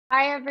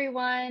Hi,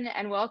 everyone,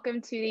 and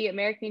welcome to the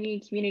American Indian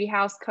Community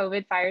House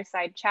COVID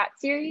Fireside Chat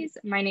Series.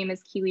 My name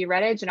is Keely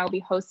Redditch, and I'll be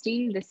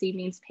hosting this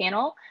evening's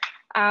panel.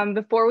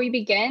 Before we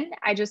begin,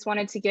 I just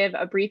wanted to give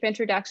a brief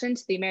introduction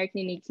to the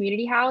American Indian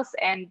Community House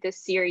and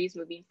this series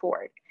moving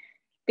forward.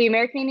 The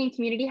American Indian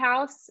Community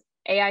House,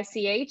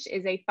 AICH,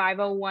 is a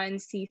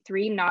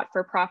 501c3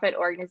 not-for-profit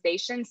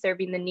organization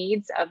serving the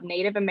needs of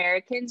Native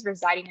Americans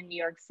residing in New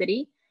York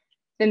City.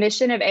 The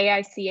mission of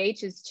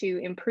AICH is to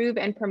improve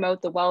and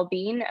promote the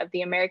well-being of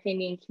the American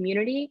Indian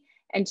community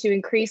and to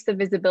increase the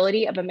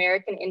visibility of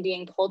American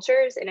Indian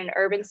cultures in an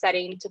urban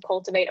setting to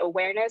cultivate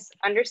awareness,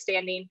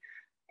 understanding,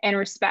 and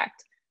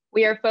respect.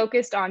 We are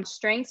focused on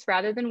strengths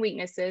rather than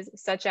weaknesses,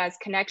 such as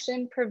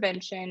connection,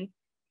 prevention,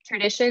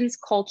 traditions,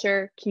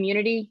 culture,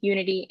 community,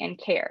 unity, and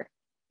care.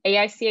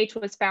 AICH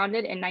was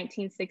founded in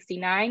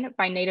 1969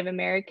 by Native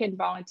American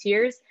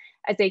volunteers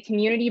as a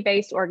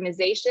community-based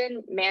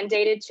organization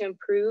mandated to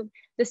improve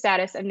the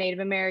status of Native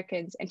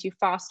Americans and to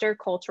foster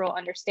cultural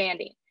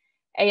understanding.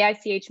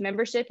 AICH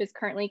membership is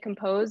currently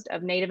composed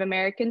of Native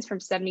Americans from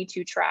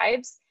 72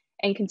 tribes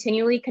and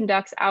continually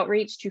conducts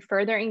outreach to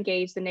further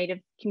engage the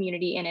Native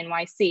community in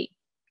NYC.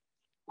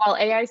 While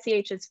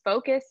AICH's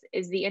focus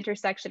is the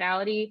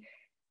intersectionality,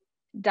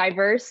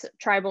 diverse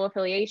tribal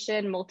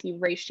affiliation,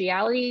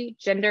 multiraciality,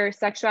 gender,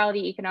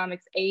 sexuality,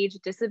 economics, age,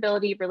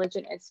 disability,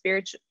 religion, and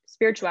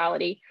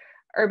spirituality,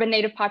 urban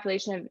Native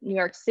population of New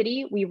York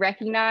City, we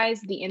recognize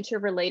the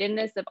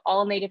interrelatedness of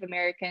all Native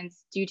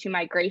Americans due to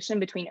migration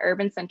between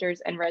urban centers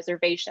and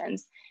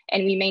reservations,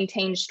 and we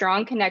maintain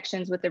strong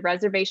connections with the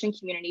reservation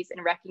communities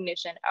in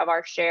recognition of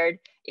our shared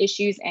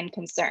issues and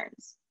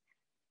concerns.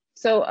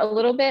 So a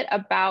little bit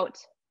about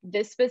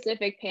this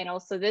specific panel.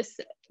 So this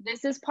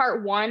is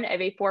part one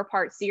of a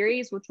 4-part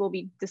series, which will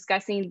be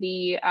discussing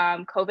the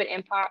COVID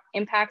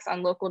impacts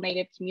on local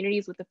Native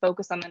communities with a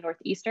focus on the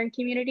Northeastern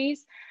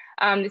communities.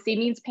 This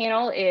evening's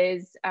panel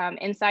is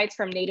insights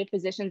from Native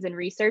physicians and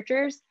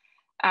researchers.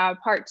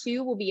 Part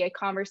 2 will be a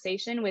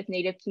conversation with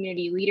Native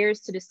community leaders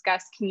to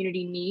discuss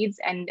community needs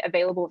and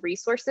available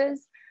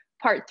resources.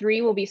 Part 3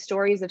 will be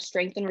stories of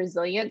strength and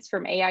resilience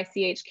from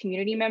AICH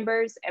community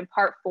members, and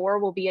part 4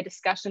 will be a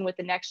discussion with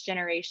the next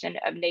generation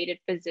of Native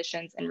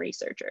physicians and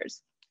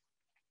researchers.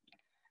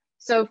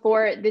 So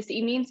for this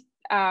evening's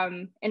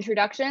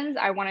introductions,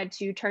 I wanted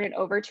to turn it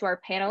over to our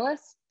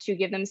panelists to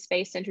give them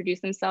space to introduce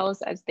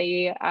themselves as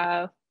they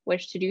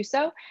wish to do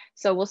so.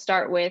 So we'll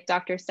start with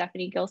Dr.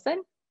 Stephanie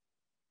Gilson.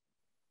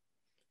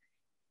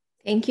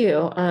 Thank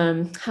you.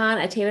 Han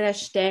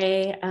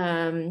Atevadashte.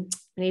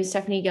 My name is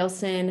Stephanie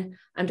Gilson.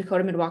 I'm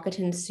Dakota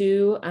Mdewakanton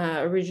Sioux,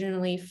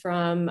 originally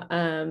from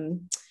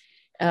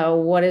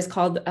what is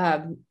called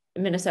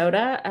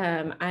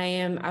Minnesota. I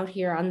am out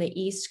here on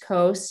the East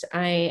Coast.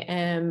 I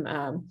am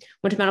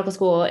went to medical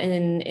school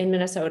in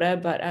Minnesota,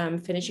 but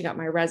finishing up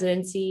my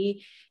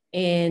residency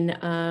in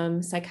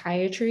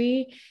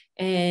psychiatry.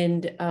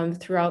 And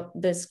throughout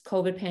this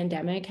COVID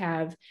pandemic,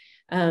 have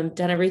done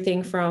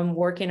everything from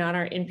working on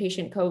our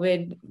inpatient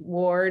COVID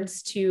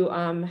wards to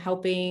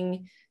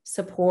helping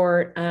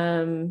support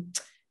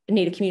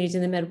Native communities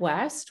in the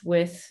Midwest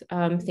with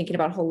thinking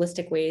about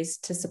holistic ways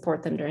to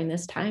support them during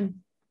this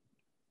time.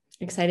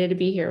 Excited to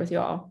be here with you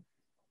all.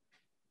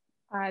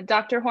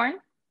 Dr. Horn.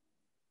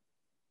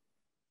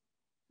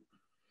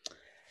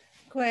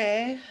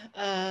 Kwe,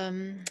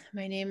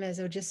 my name is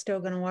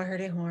Ojisto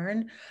Ganawaherde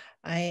Horn.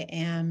 I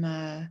am,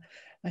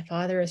 my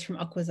father is from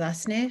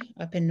Akwesasne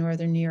up in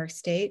northern New York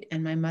State,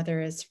 and my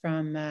mother is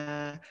from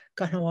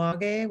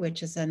Kahnawake,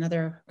 which is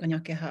another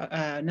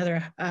Ganyakehaga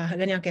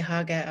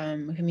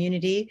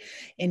community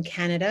in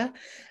Canada.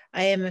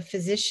 I am a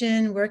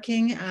physician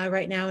working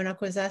right now in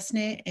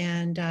Akwesasne,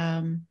 and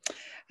I'm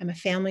a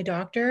family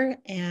doctor,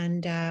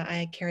 and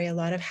I carry a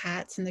lot of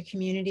hats in the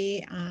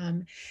community.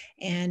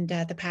 And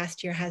the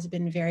past year has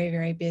been very,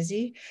 very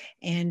busy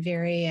and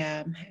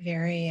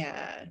very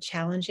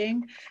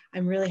challenging.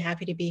 I'm really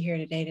happy to be here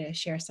today to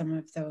share some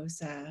of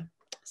those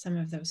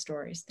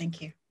stories.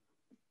 Thank you.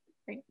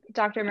 Great.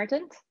 Dr.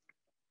 Mertens.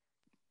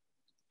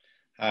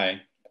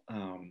 Hi,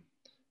 my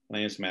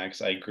name is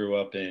Max. I grew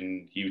up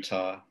in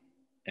Utah,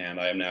 and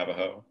I am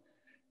Navajo.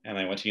 And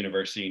I went to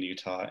University in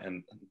Utah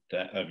and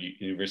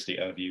University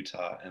of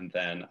Utah, and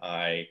then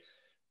I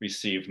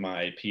received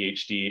my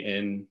PhD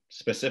in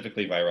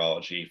specifically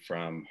virology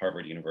from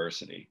Harvard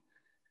University.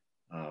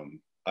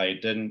 I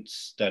didn't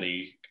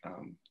study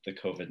the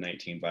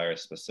COVID-19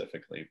 virus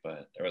specifically,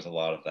 but there was a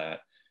lot of that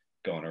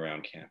going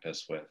around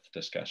campus with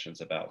discussions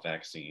about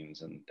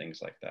vaccines and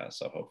things like that.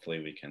 So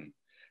hopefully we can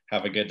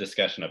have a good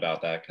discussion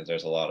about that, because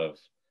there's a lot of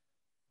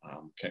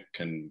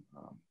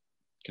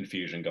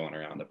confusion going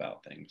around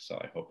about things. So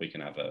I hope we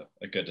can have a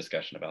good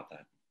discussion about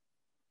that.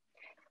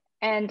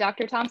 And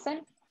Dr.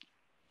 Thompson?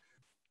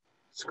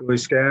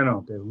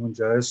 Skuiscano, de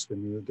Hunjas, the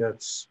New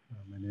Gets.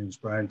 My name is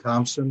Brian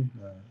Thompson.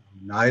 I'm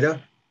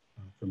NIDA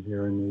from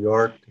here in New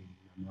York.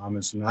 My mom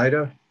is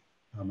NIDA.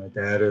 My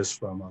dad is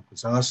from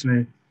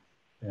Akwesasne.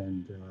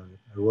 And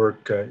I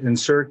work in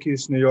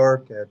Syracuse, New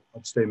York at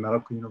Upstate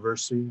Medical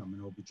University. I'm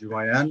an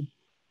OBGYN.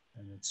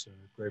 And it's a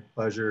great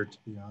pleasure to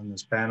be on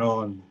this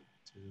panel and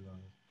to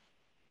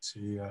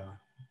see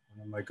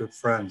one of my good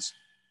friends.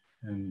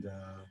 And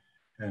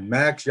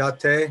Max,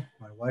 Yate,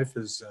 my wife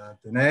is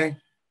Danae,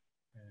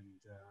 and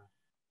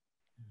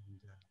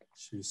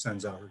she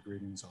sends out her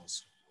greetings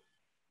also.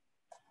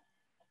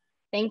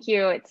 Thank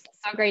you. It's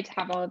so great to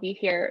have all of you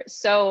here.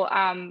 So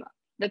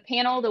the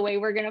panel, the way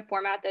we're going to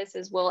format this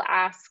is we'll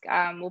ask,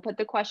 we'll put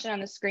the question on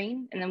the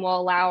screen, and then we'll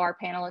allow our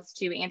panelists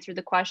to answer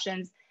the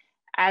questions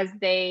as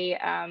they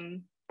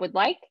would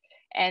like.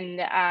 And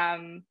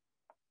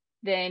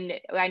then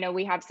I know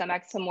we have some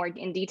more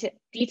in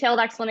detailed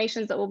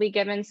explanations that will be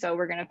given. So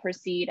we're going to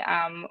proceed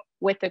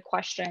with the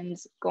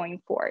questions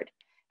going forward.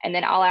 And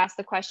then I'll ask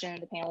the question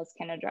and the panelists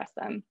can address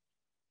them.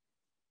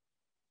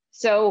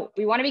 So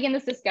we want to begin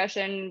this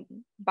discussion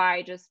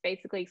by just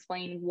basically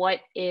explaining what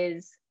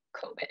is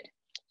COVID.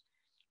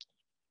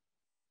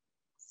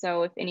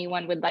 So if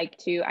anyone would like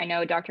to, I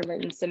know Dr.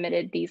 Merton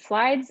submitted these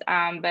slides,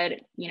 but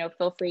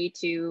feel free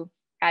to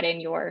add in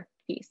your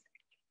piece.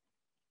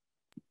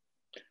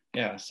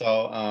 Yeah,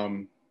 so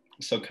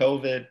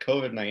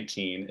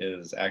COVID-19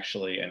 is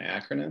actually an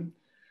acronym.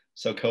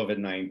 So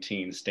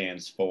COVID-19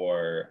 stands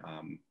for,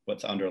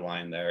 what's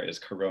underlined there is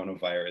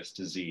coronavirus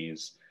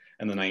disease,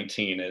 and the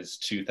 19 is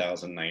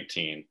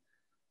 2019.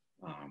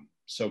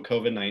 So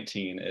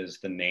COVID-19 is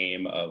the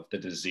name of the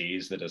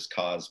disease that is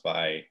caused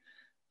by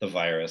the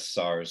virus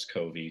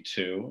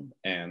SARS-CoV-2.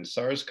 And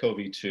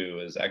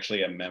SARS-CoV-2 is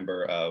actually a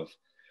member of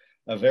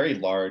a very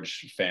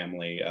large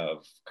family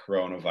of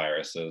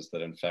coronaviruses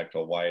that infect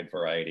a wide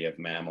variety of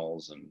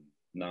mammals and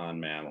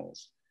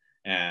non-mammals.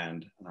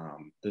 And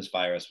this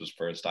virus was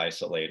first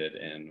isolated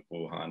in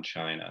Wuhan,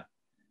 China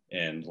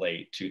in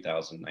late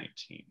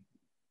 2019.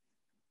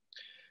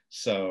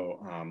 So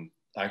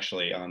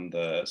actually on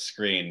the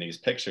screen, these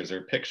pictures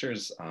are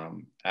pictures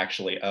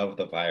actually of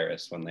the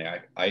virus when they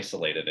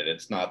isolated it.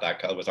 It's not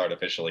that it was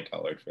artificially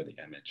colored for the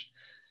image,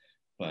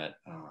 but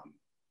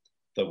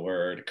the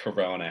word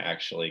corona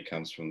actually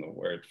comes from the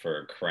word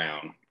for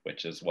crown,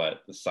 which is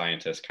what the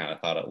scientists kind of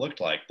thought it looked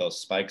like,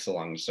 those spikes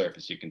along the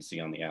surface you can see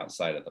on the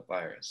outside of the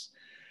virus.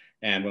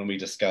 And when we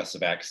discuss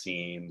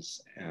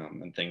vaccines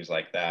and things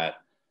like that,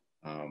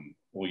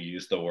 we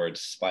use the word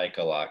spike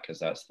a lot because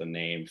that's the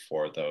name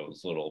for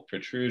those little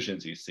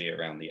protrusions you see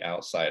around the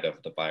outside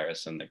of the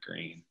virus in the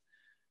green,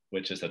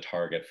 which is a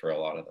target for a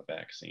lot of the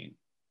vaccine.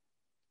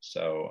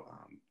 So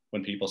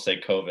when people say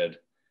COVID,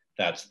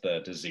 that's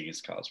the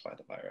disease caused by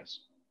the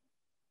virus.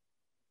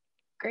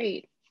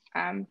 Great.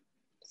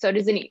 So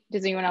does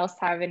anyone else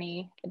have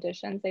any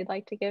additions they'd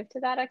like to give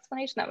to that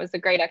explanation? That was a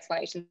great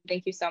explanation.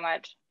 Thank you so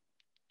much.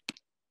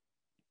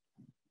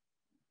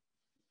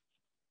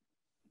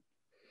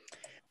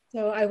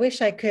 So I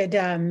wish I could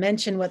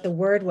mention what the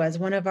word was.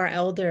 One of our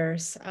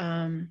elders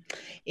in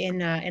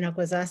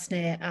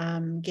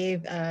Akwesasne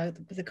gave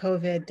the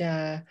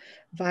COVID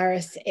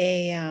virus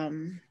a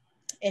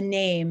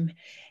name,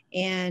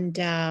 and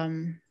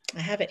I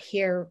have it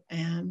here.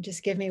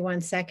 Just give me 1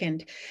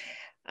 second.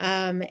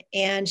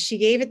 And she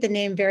gave it the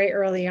name very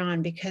early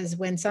on, because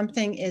when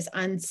something is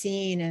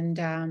unseen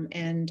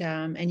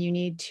and you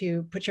need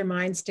to put your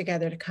minds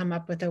together to come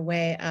up with a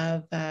way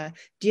of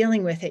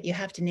dealing with it, you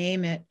have to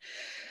name it.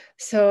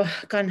 So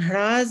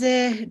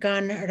ganraze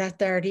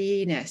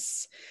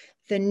ganratardines,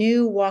 the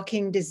new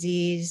walking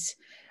disease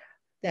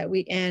that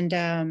we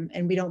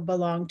we don't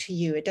belong to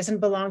you. It doesn't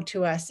belong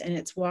to us, and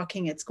it's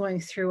walking, it's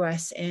going through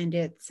us, and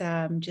it's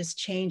just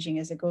changing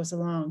as it goes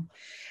along.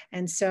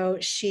 And so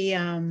she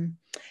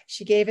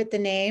gave it the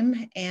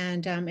name,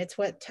 and it's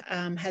what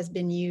has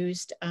been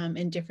used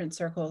in different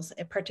circles,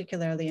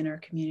 particularly in our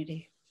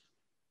community.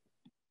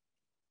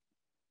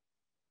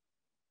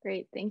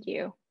 Great, thank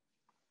you.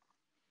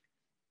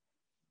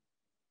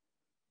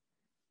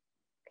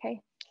 Okay,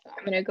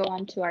 I'm going to go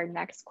on to our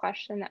next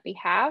question that we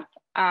have.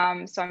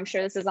 So I'm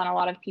sure this is on a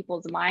lot of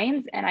people's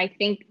minds, and I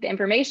think the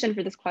information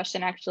for this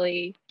question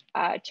actually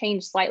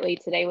changed slightly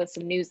today with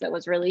some news that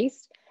was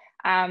released.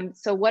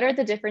 So what are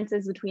the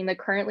differences between the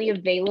currently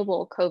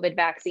available COVID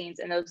vaccines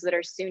and those that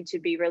are soon to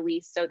be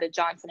released? So the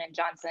Johnson &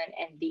 Johnson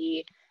and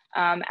the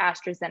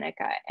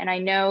AstraZeneca. And I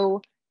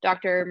know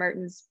Dr.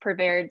 Mertens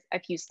prepared a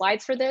few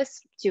slides for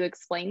this to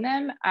explain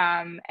them.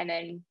 And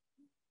then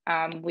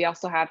we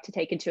also have to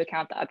take into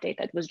account the update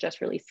that was just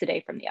released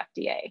today from the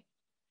FDA.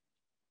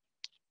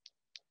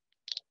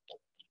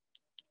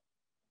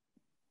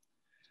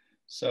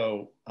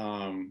 So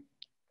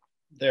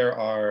there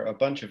are a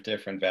bunch of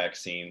different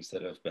vaccines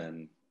that have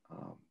been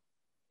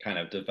kind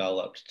of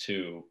developed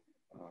to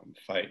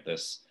fight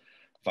this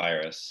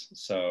virus.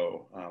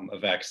 So a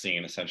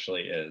vaccine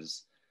essentially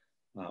is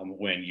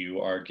when you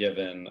are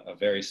given a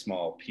very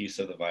small piece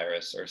of the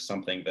virus or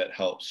something that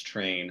helps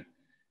train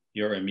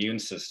your immune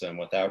system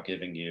without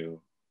giving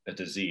you a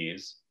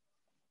disease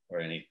or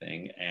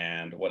anything.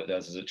 And what it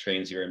does is it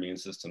trains your immune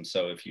system.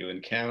 So if you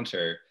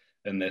encounter,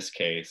 in this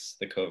case,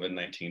 the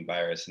COVID-19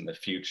 virus in the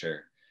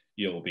future,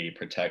 you'll be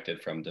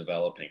protected from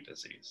developing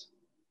disease.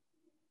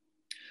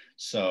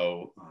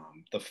 So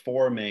the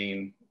four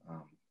main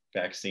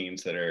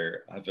vaccines that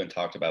have been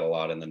talked about a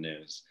lot in the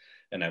news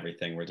and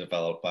everything were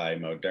developed by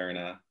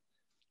Moderna,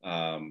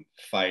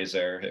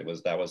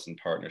 Pfizer. That was in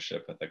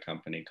partnership with a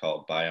company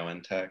called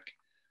BioNTech,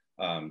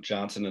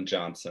 Johnson &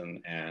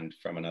 Johnson, and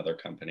from another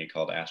company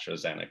called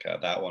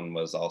AstraZeneca. That one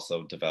was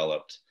also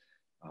developed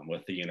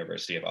with the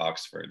University of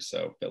Oxford.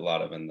 So a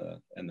lot of in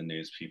the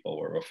news people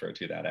will refer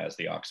to that as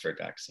the Oxford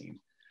vaccine,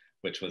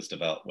 which was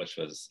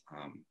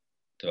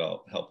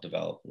helped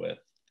develop with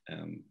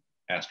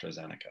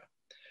AstraZeneca.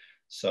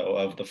 So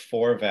of the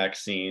 4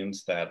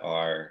 vaccines that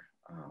are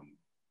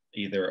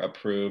either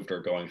approved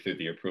or going through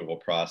the approval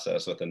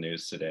process with the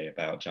news today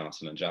about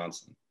Johnson &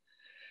 Johnson,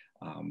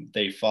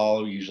 they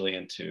fall usually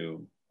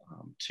into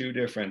 2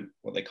 different,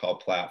 what they call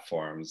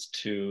platforms.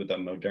 The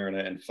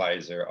Moderna and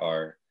Pfizer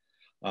are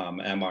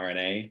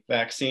mRNA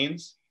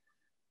vaccines.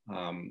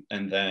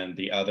 And then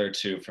the other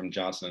 2 from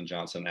Johnson &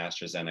 Johnson and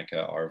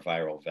AstraZeneca are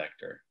viral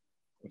vector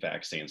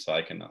vaccines.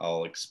 So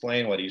I'll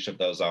explain what each of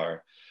those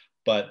are,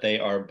 but they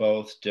are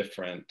both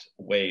different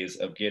ways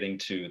of getting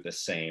to the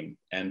same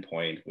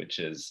endpoint, which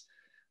is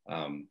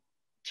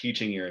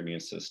teaching your immune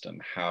system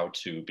how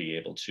to be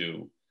able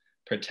to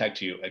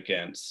protect you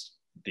against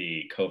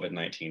the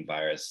COVID-19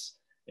 virus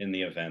in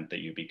the event that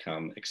you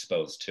become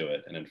exposed to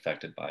it and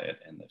infected by it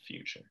in the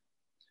future.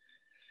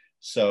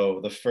 So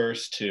the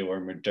first 2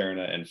 are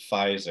Moderna and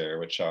Pfizer,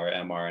 which are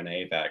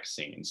mRNA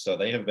vaccines. So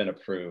they have been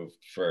approved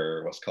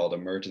for what's called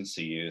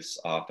emergency use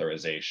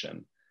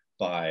authorization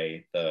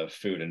by the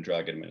Food and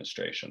Drug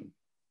Administration.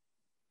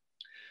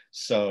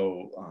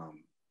 So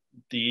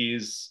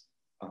these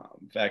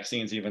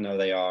vaccines, even though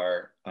they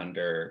are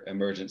under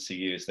emergency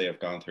use, they have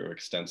gone through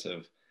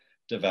extensive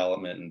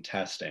development and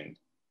testing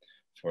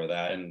for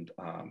that. And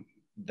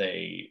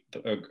they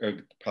are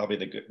probably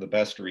the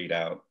best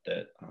readout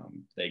that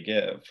they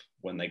give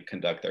when they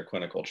conduct their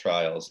clinical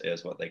trials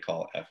is what they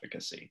call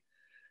efficacy.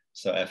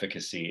 So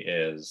efficacy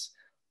is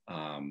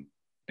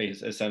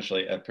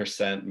essentially a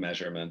percent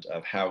measurement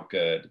of how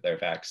good their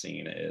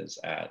vaccine is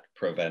at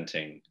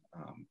preventing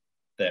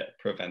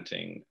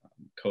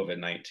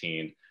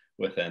COVID-19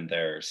 within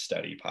their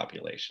study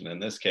population. In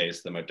this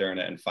case, the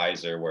Moderna and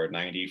Pfizer were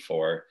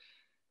 94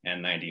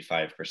 and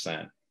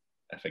 95%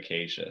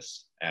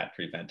 efficacious at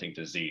preventing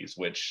disease,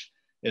 which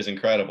is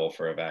incredible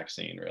for a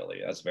vaccine, really.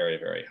 That's very,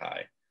 very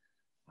high.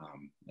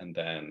 And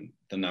then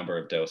the number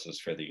of doses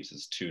for these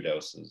is 2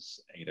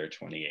 doses, either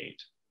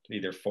 28,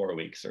 either 4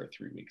 weeks or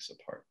 3 weeks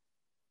apart.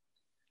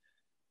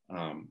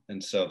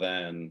 And so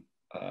then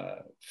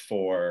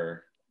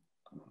for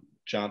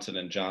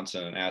Johnson &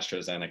 Johnson and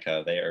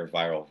AstraZeneca, they are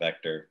viral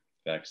vector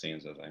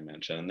vaccines, as I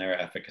mentioned, and their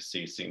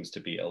efficacy seems to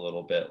be a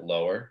little bit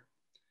lower.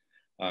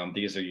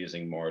 These are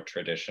using more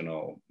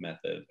traditional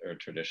method or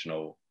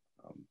traditional,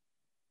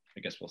 I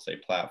guess we'll say,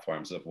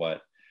 platforms of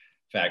what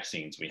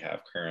vaccines we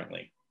have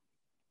currently.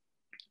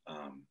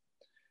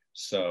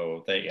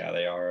 So they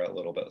are a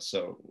little bit,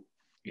 so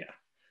yeah.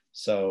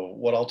 So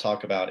what I'll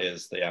talk about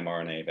is the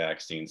mRNA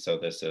vaccine. So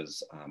this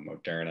is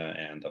Moderna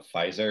and the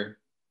Pfizer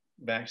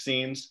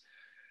vaccines.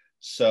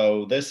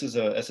 So this is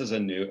a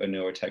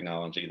newer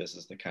technology. This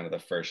is the kind of the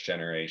first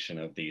generation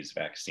of these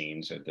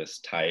vaccines, or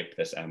this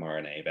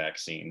mRNA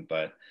vaccine,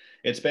 but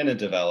it's been in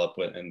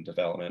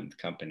development with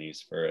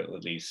companies for at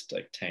least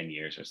like 10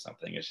 years or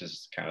something. It's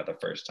just kind of the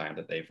first time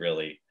that they've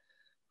really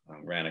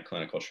ran a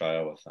clinical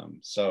trial with them.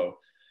 So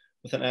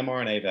with an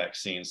mRNA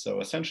vaccine,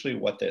 so essentially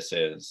what this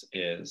is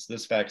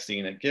this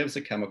vaccine, it gives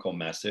a chemical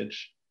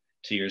message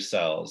to your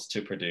cells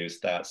to produce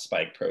that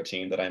spike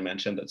protein that I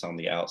mentioned that's on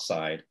the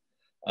outside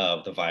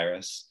of the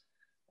virus.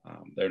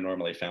 They're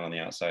normally found on the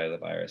outside of the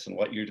virus. And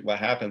what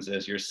happens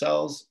is your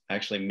cells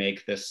actually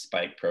make this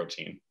spike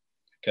protein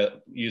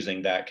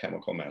using that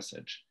chemical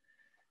message.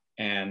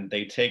 And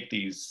they take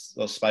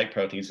those spike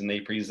proteins and they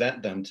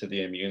present them to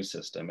the immune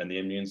system, and the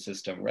immune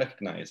system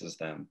recognizes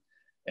them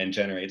and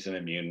generates an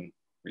immune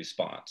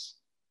response.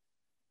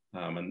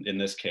 And in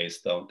this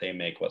case, they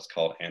make what's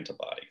called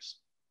antibodies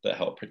that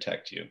help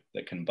protect you,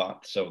 that can bind.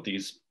 So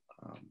these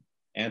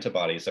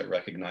antibodies that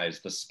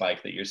recognize the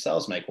spike that your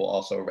cells make will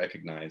also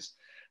recognize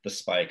the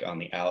spike on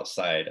the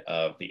outside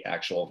of the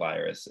actual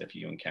virus if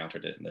you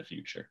encountered it in the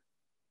future.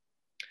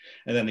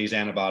 And then these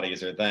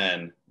antibodies are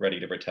then ready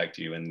to protect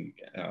you in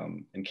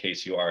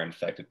case you are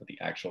infected with the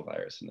actual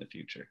virus in the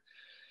future.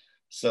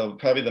 So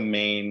probably the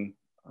main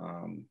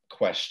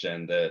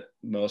question that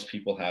most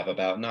people have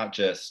about not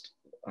just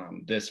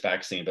this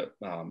vaccine, but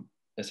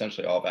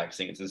essentially all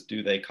vaccines is,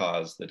 do they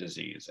cause the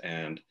disease?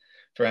 And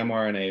for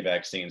mRNA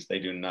vaccines, they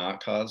do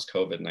not cause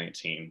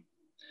COVID-19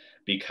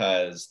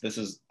 because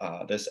this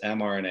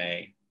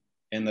mRNA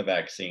in the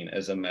vaccine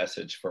is a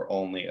message for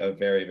only a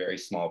very, very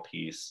small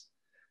piece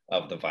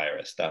of the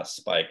virus, that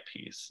spike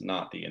piece,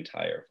 not the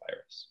entire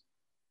virus.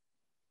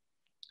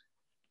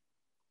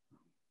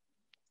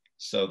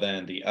 So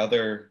then the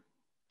other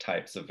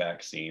types of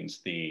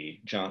vaccines, the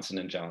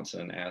Johnson &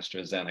 Johnson and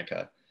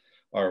AstraZeneca,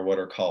 are what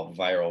are called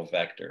viral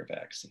vector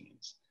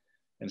vaccines.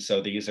 And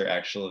so these are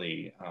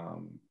actually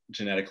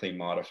genetically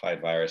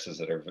modified viruses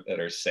that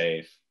are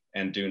safe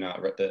and do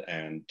not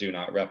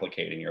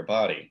replicate in your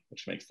body,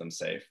 which makes them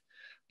safe,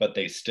 but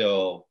they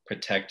still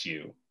protect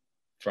you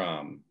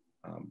from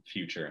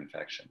future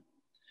infection.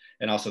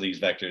 And also these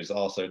vectors,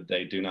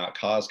 they do not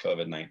cause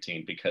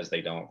COVID-19 because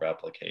they don't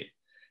replicate.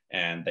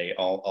 And they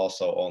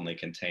also only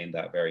contain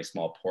that very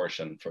small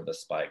portion for the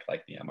spike,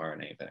 like the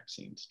mRNA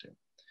vaccines do.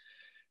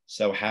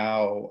 So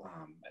how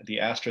the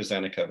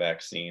AstraZeneca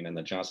vaccine and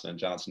the Johnson &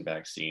 Johnson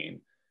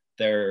vaccine,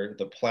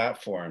 the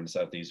platforms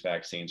of these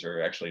vaccines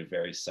are actually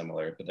very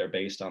similar, but they're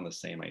based on the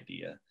same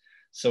idea.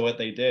 So what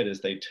they did is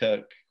they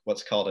took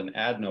what's called an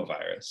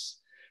adenovirus,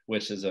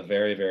 which is a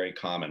very, very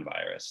common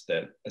virus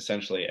that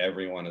essentially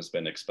everyone has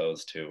been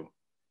exposed to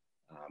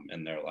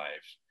in their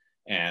life.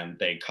 And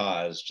they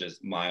cause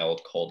just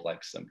mild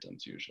cold-like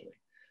symptoms usually.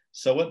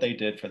 So what they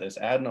did for this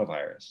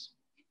adenovirus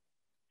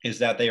is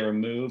that they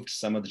removed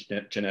some of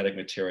the genetic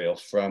material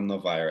from the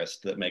virus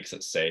that makes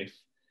it safe.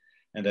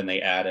 And then they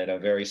added a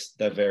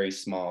very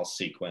small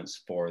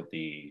sequence for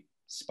the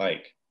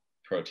spike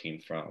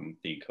protein from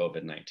the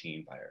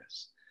COVID-19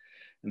 virus.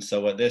 And so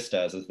what this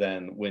does is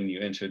then when you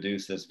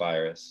introduce this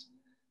virus,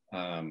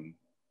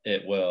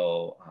 it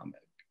will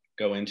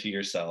go into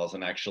your cells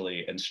and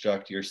actually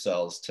instruct your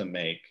cells to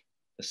make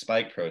the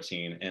spike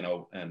protein in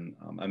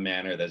a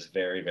manner that's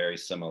very, very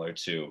similar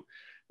to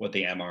what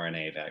the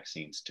mRNA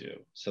vaccines do.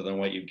 So then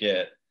what you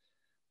get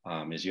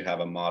is you have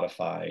a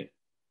modified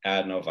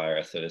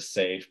adenovirus that is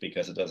safe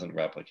because it doesn't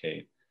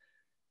replicate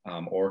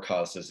or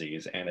cause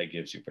disease, and it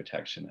gives you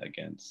protection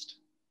against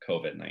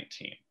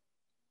COVID-19.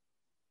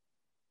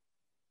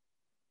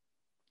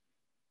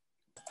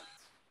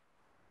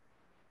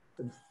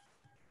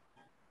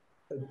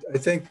 I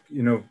think,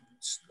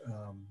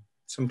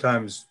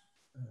 sometimes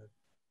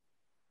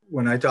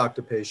when I talk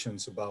to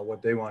patients about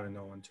what they want to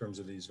know in terms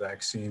of these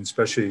vaccines,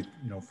 especially,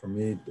 for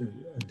me,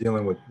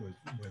 dealing with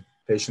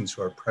patients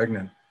who are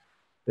pregnant,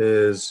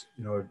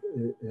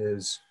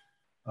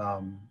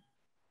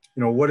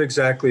 what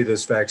exactly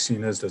this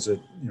vaccine is. Does it,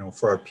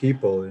 for our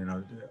people,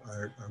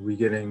 are we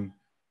getting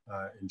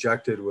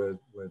injected with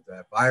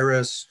that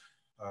virus?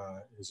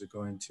 Is it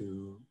going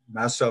to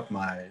mess up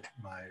my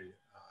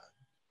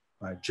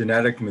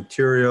genetic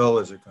material?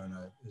 Is it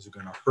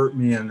gonna hurt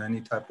me in any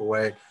type of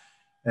way?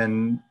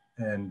 And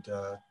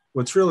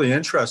what's really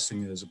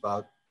interesting is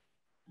about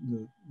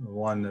the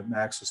one that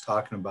Max was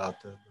talking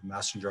about, the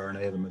messenger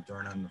RNA, the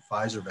Moderna and the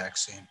Pfizer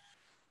vaccine,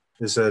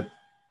 is that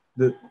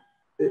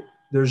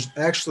there's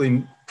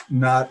actually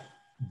not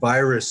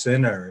virus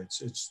in there.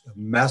 It's a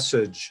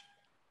message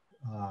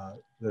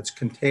that's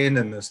contained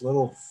in this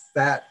little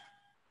fat,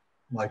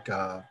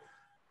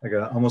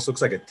 almost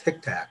looks like a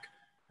Tic Tac,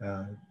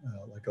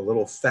 like a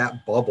little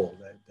fat bubble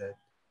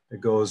that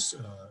goes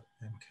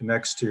and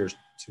connects to your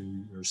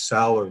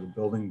cell or the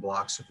building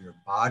blocks of your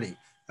body,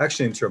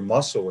 actually into your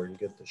muscle where you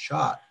get the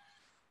shot.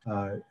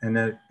 And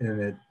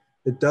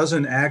it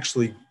doesn't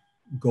actually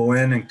go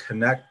in and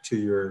connect to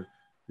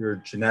your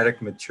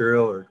genetic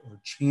material or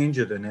change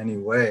it in any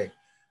way.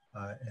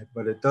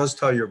 But it does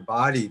tell your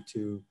body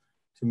to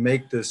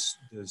make this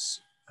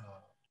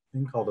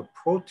thing called a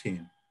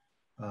protein.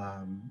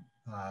 And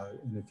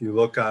if you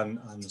look on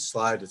the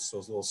slide, it's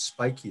those little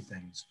spiky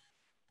things.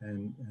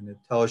 And it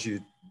tells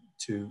you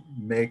to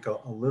make a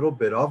little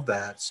bit of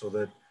that so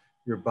that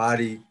your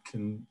body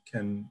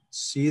can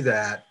see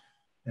that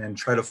and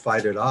try to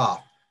fight it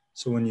off.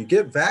 So when you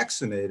get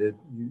vaccinated,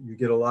 you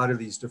get a lot of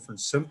these different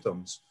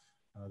symptoms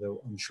that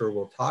I'm sure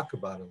we'll talk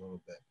about a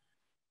little bit.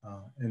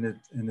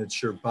 And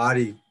it's your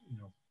body,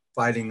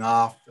 fighting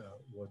off a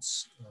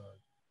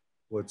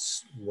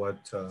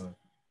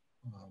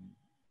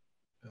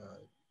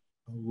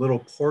little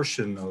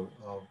portion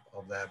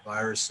of that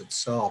virus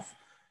itself.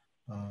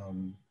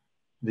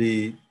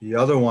 The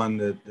other one,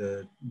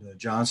 the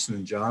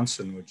Johnson &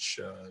 Johnson, which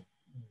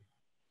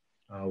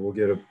will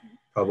get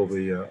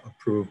probably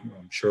approved,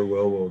 I'm sure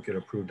will get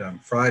approved on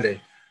Friday,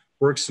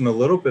 works in a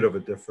little bit of a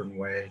different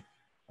way.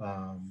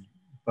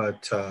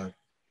 But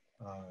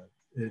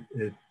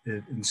it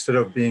instead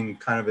of being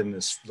kind of in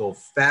this little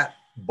fat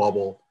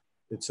bubble,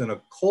 it's in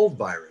a cold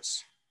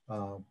virus,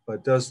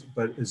 but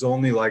is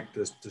only like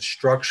the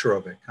structure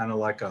of it, kind of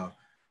like a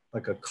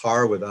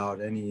car without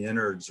any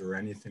innards or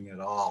anything at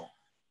all.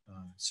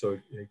 So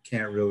it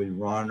can't really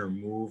run or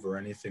move or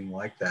anything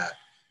like that.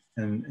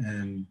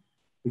 And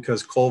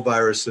because cold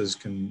viruses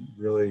can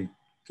really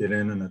get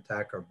in and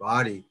attack our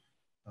body,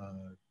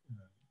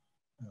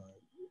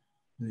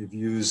 they've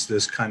used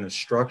this kind of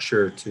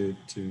structure to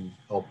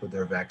help with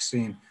their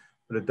vaccine,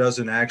 but it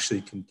doesn't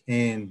actually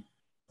contain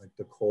like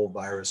the cold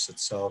virus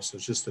itself. So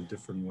it's just a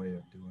different way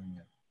of doing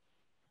it.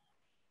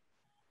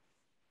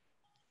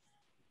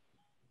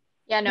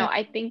 Yeah, no,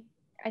 I think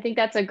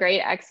that's a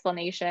great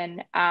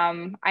explanation.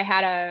 I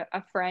had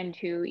a friend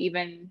who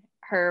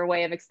her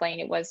way of explaining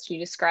it was she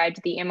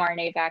described the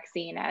mRNA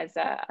vaccine as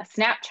a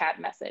Snapchat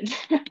message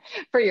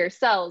for your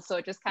cells. So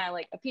it just kind of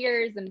like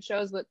appears and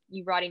shows what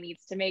your body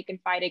needs to make and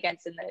fight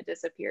against, and then it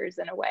disappears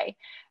in a way.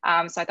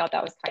 So I thought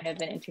that was kind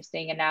of an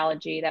interesting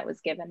analogy that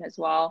was given as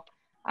well.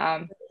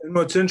 And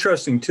what's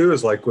interesting too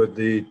is like with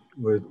the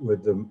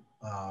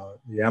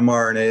the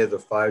mRNA, the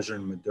Pfizer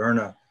and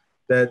Moderna,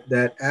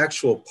 that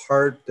actual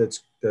part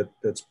that's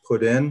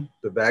put in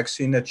the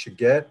vaccine that you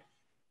get,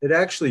 it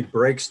actually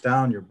breaks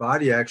down. Your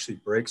body actually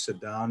breaks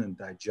it down and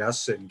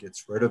digests it and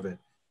gets rid of it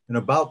in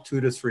about 2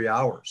 to 3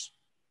 hours.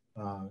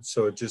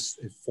 So it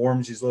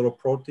forms these little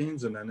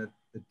proteins and then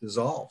it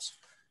dissolves.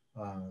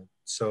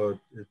 So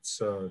it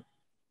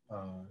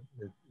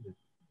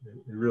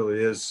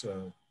really is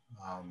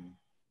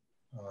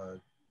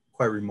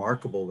quite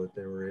remarkable that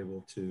they were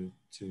able to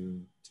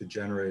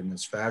generate in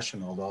this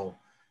fashion, although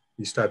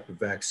these type of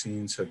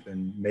vaccines have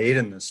been made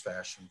in this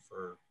fashion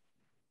for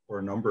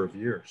a number of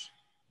years.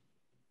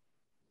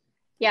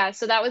 Yeah,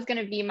 so that was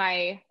going to be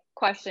my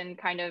question,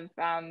 kind of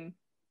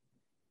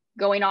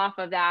going off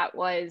of that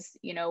was,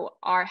 you know,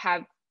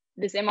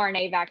 this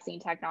mRNA vaccine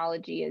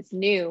technology is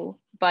new,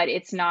 but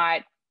it's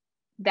not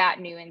that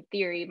new in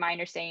theory. My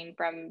understanding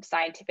from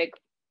scientific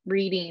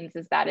readings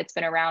is that it's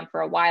been around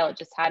for a while. It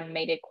just hadn't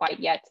made it quite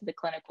yet to the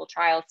clinical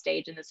trial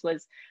stage. And this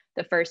was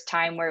the first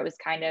time where it was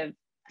kind of,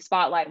 the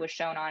spotlight was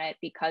shown on it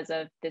because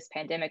of this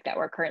pandemic that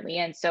we're currently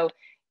in. So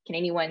can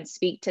anyone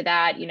speak to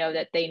that? You know,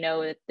 that they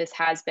know that this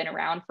has been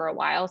around for a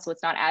while, so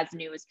it's not as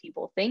new as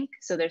people think.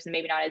 So there's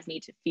maybe not as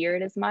need to fear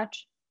it as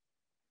much.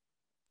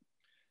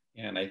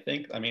 Yeah, and I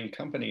think, I mean,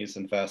 companies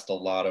invest a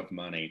lot of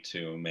money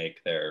to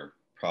make their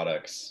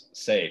products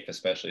safe,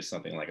 especially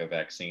something like a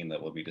vaccine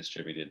that will be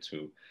distributed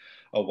to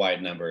a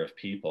wide number of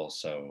people.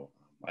 So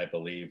I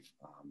believe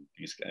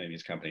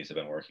these companies have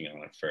been working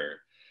on it for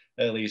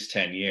at least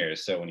 10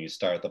 years. So when you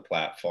start the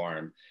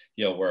platform,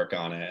 you'll work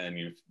on it and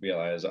you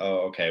realize,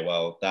 oh, okay,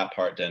 well, that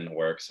part didn't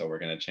work, so we're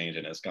going to change it.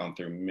 And it's gone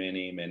through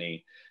many,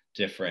 many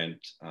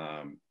different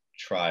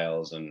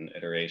trials and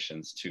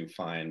iterations to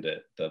find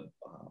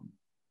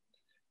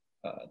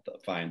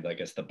I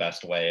guess, the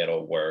best way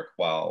it'll work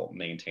while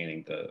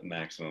maintaining the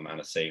maximum amount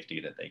of safety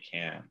that they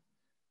can,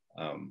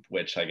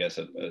 which I guess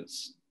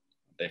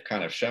they've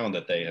kind of shown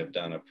that they have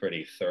done a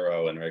pretty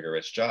thorough and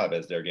rigorous job,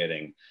 as they're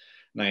getting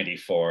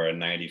 94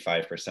 and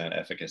 95%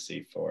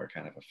 efficacy for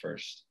kind of a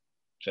first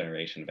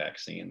generation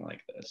vaccine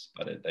like this.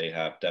 But they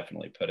have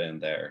definitely put in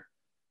their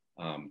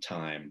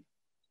time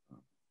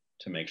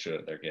to make sure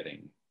that they're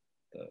getting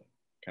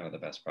the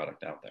best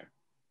product out there.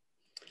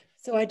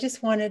 So I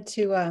just wanted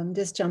to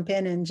just jump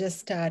in and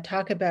just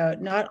talk about,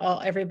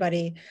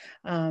 everybody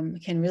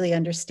can really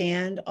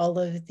understand all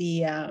of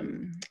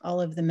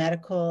the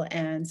medical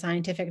and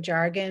scientific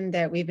jargon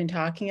that we've been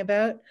talking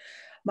about.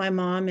 My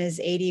mom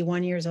is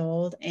 81 years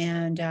old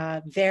and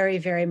very,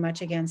 very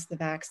much against the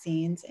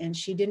vaccines, and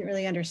she didn't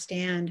really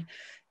understand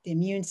the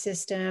immune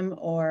system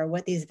or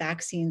what these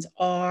vaccines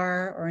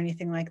are or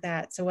anything like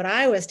that. So what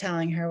I was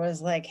telling her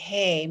was like,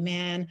 hey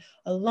man,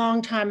 a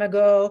long time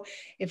ago,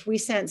 if we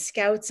sent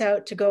scouts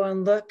out to go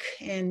and look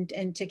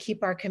and to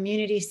keep our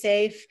community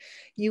safe,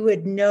 you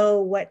would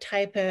know what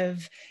type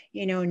of,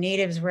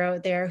 natives were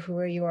out there who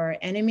were your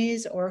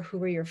enemies or who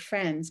were your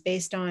friends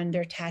based on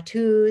their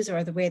tattoos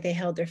or the way they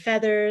held their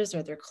feathers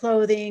or their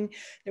clothing.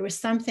 There was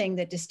something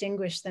that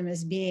distinguished them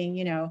as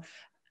being,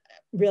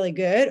 really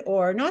good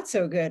or not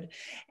so good.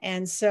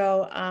 And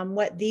so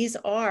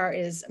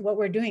what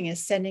we're doing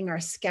is sending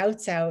our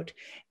scouts out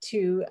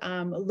to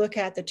look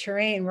at the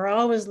terrain. We're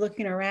always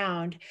looking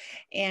around.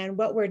 And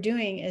what we're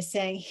doing is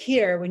saying,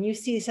 here, when you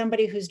see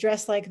somebody who's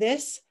dressed like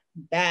this,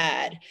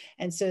 bad.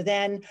 And so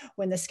then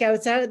when the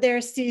scouts out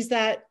there sees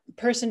that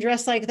person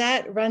dressed like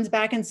that, runs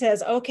back and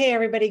says, okay,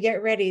 everybody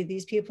get ready.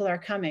 These people are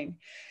coming.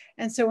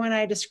 And so when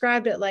I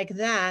described it like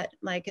that,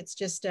 like it's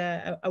just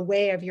a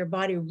way of your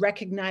body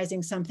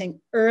recognizing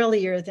something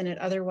earlier than it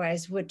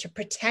otherwise would to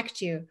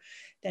protect you,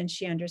 then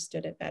she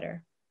understood it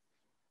better.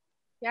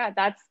 Yeah,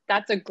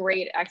 that's a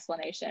great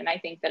explanation. I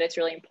think that it's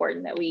really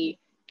important that we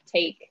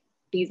take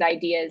these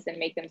ideas and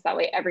make them so that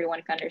way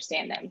everyone can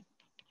understand them.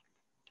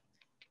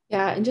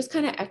 Yeah, and just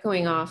kind of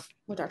echoing off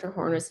what Dr.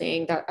 Horn was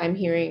saying, that I'm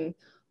hearing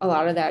a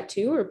lot of that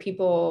too, or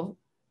people,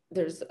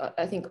 there's,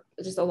 I think,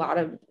 just a lot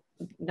of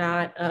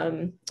not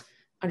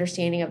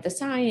understanding of the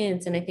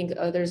science. And I think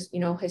there's,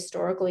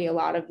 historically a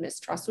lot of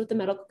mistrust with the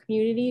medical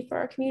community for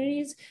our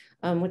communities,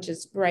 which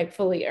is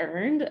rightfully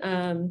earned.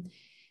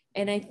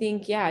 And I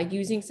think, yeah,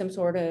 using some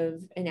sort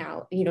of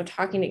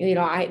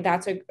talking,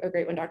 that's a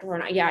great one, Dr.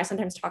 Horn. Yeah, I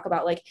sometimes talk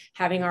about like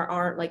having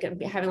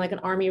having like an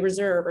army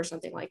reserve or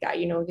something like that.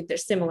 They're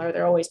similar,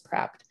 they're always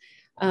prepped.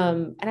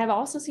 And I've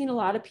also seen a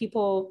lot of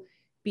people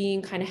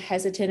being kind of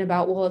hesitant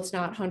about, well, it's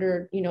not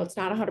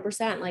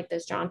 100% like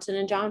this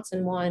Johnson &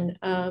 Johnson one.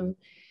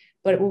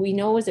 But what we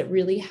know is it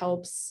really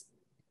helps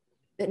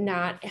that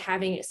not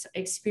having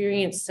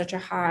experienced such a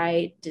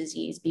high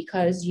disease,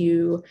 because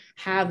you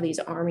have these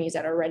armies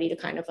that are ready to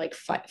kind of like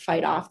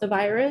fight off the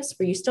virus,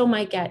 where you still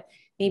might get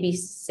maybe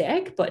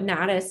sick, but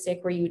not as sick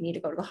where you need to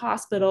go to the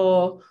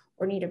hospital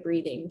or need a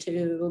breathing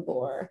tube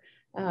or,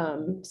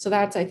 so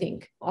that's, I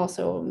think,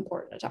 also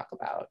important to talk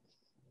about.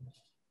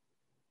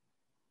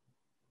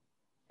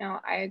 No,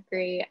 I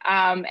agree.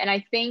 And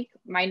I think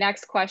my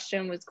next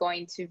question was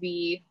going to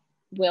be,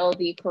 will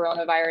the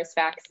coronavirus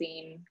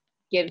vaccine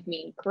give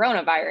me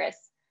coronavirus?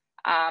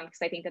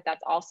 because I think that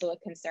that's also a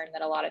concern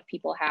that a lot of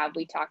people have.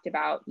 We talked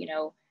about, you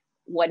know,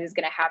 what is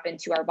going to happen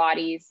to our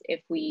bodies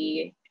if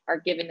we are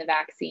given the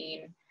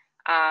vaccine.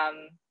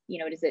 You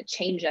know, does it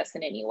change us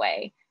in any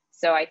way?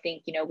 So I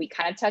think, you know, we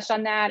kind of touched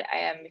on that.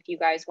 If you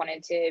guys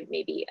wanted to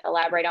maybe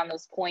elaborate on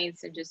those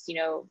points and just, you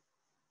know,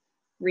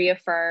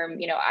 reaffirm,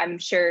 you know, I'm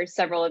sure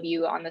several of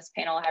you on this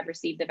panel have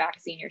received the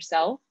vaccine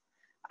yourself.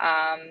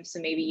 So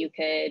maybe you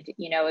could,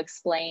 you know,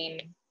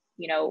 explain,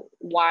 you know,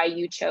 why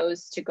you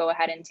chose to go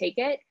ahead and take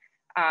it,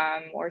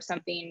 or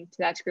something to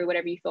that degree,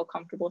 whatever you feel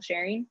comfortable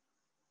sharing.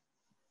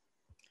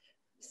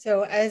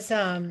 So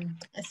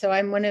so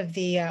I'm one of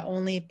the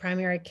only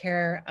primary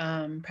care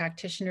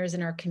practitioners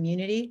in our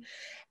community,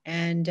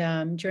 and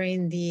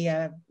during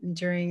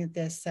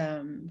this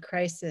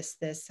crisis,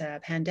 this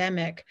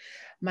pandemic,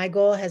 my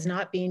goal has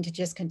not been to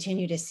just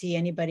continue to see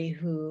anybody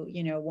who,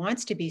 you know,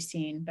 wants to be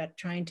seen, but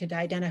trying to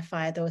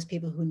identify those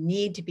people who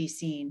need to be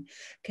seen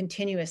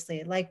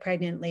continuously, like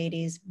pregnant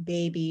ladies,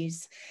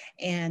 babies,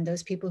 and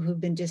those people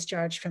who've been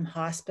discharged from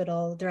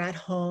hospital. They're at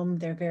home,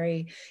 they're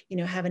very, you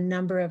know, have a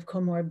number of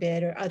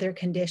comorbid or other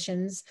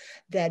conditions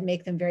that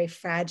make them very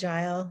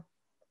fragile.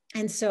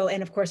 And so,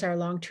 and of course, our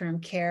long-term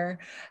care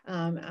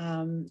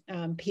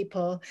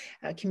people,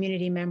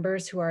 community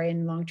members who are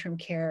in long-term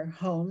care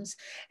homes.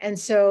 And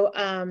so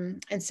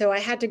I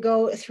had to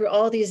go through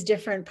all these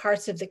different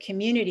parts of the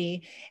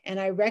community.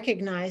 And I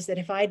recognized that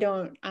if I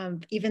don't,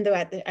 even though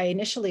I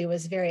initially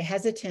was very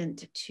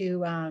hesitant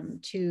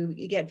to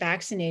get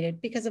vaccinated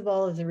because of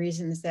all of the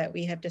reasons that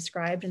we have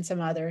described and some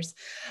others,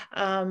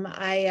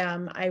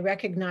 I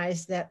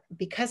recognized that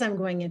because I'm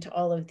going into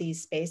all of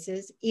these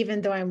spaces,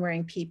 even though I'm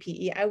wearing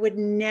PPE, I would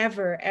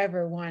never,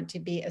 ever want to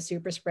be a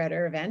super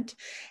spreader event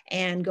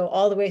and go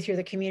all the way through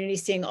the community,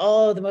 seeing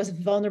all the most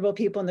vulnerable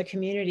people in the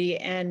community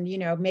and, you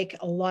know, make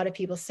a lot of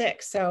people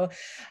sick. So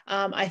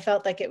I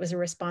felt like it was a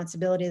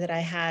responsibility that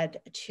I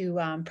had to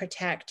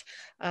protect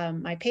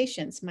my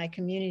patients, my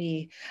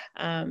community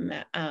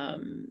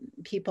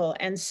people.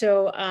 And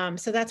so,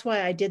 so that's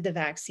why I did the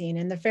vaccine.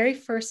 And the very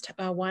first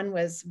one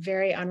was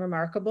very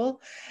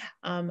unremarkable.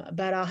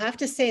 But I'll have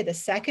to say the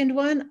second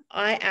one,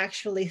 I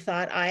actually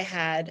thought I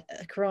had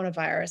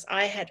coronavirus.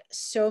 I had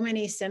so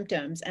many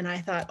symptoms and I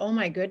thought, oh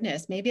my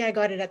goodness, maybe I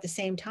got it at the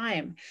same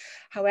time.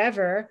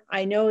 However,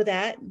 I know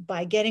that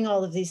by getting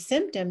all of these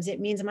symptoms, it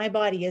means my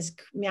body is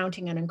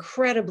mounting an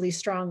incredibly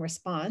strong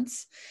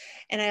response.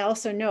 And I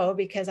also know,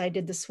 because I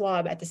did the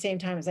swab at the same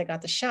time as I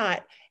got the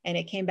shot, and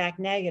it came back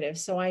negative.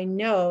 So I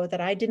know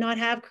that I did not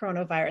have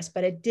coronavirus,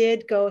 but it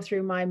did go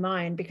through my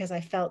mind because I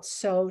felt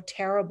so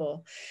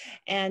terrible.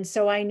 And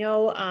so I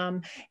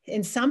know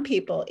in some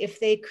people,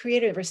 if they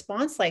create a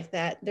response like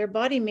that, their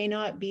body may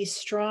not be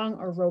strong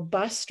or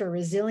robust or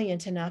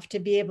resilient enough to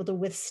be able to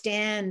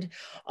withstand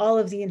all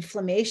of the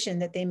inflammation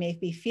that they may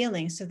be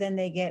feeling. So then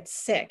they get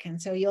sick.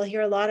 And so you'll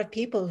hear a lot of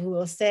people who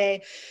will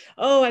say,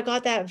 oh, I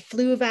got that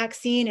flu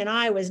vaccine and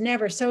I was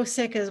never so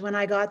sick as when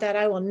I got that.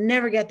 I will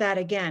never get that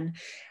again.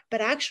 But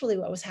actually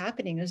what was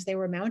happening is they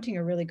were mounting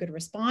a really good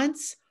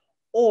response,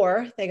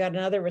 or they got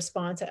another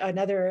response,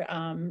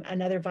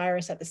 another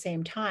virus at the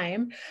same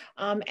time,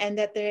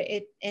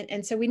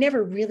 and so we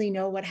never really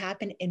know what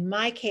happened. In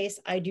my case,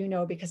 I do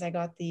know because I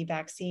got the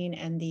vaccine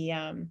and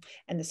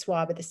the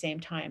swab at the same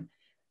time.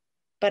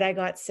 But I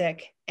got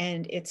sick,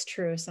 and it's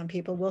true. Some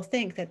people will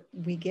think that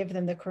we give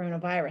them the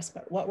coronavirus,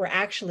 but what we're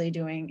actually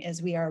doing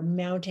is we are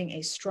mounting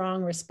a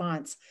strong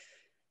response.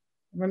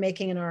 We're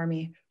making an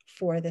army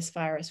for this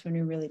virus when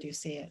we really do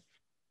see it.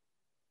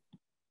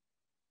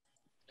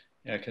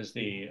 Yeah, because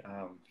the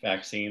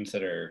vaccines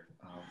that are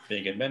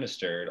being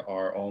administered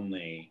are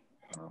only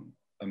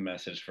a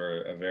message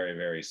for a very,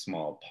 very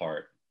small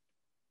part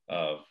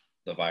of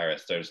the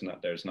virus. There's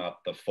not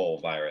the full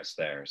virus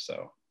there.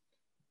 So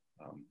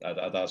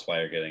that's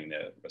why you're getting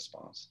the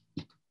response.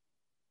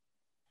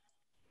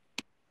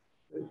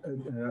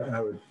 I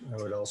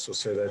would also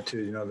say that too.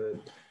 You know,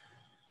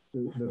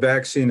 the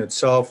vaccine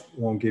itself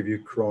won't give you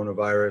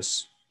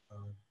coronavirus,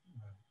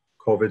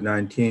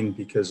 COVID-19,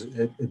 because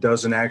it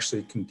doesn't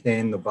actually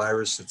contain the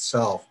virus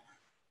itself.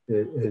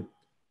 You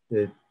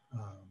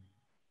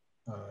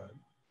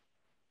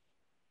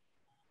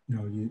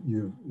know,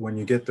 you when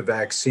you get the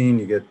vaccine,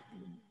 you get,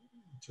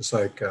 just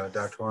like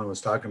Dr. Horn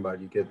was talking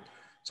about, you get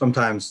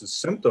sometimes the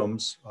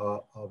symptoms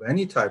of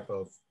any type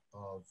of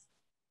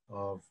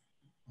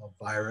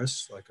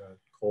virus, like a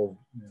cold,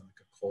 you know,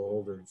 like a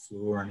cold or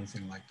flu or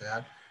anything like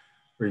that,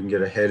 where you can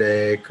get a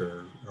headache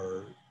or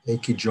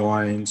achy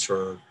joints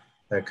or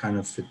that kind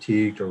of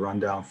fatigued or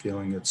rundown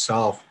feeling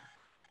itself.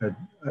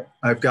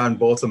 I've gotten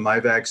both of my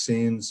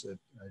vaccines.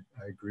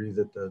 I agree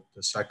that the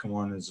second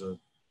one is a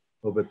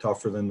little bit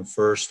tougher than the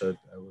first. I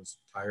was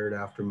tired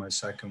after my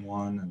second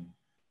one and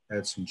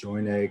had some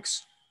joint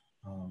aches,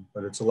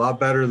 but it's a lot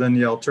better than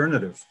the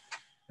alternative.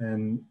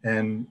 And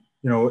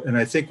you know, and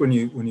I think when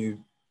you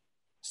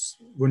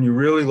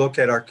really look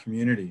at our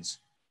communities,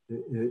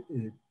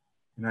 and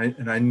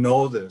I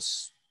know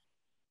this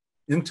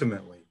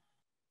intimately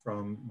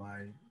from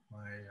my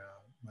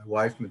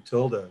wife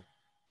Matilda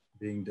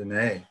being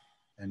Dene,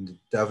 and the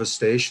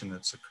devastation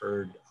that's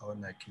occurred out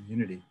in that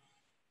community.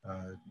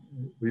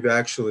 We've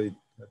actually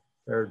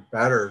fared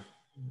better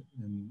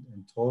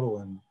in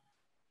total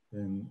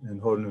in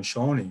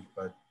Haudenosaunee,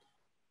 but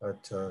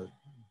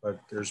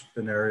there's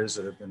been areas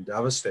that have been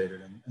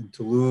devastated, and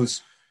to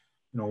lose,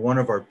 one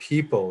of our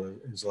people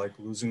is like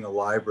losing a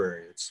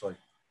library. It's like,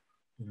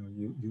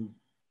 you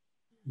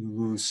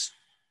lose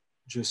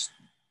just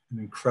an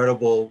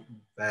incredible,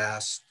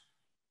 vast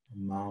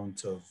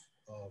amount of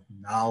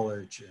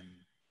knowledge. And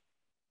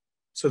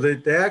so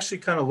they actually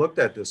kind of looked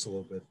at this a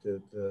little bit.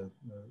 The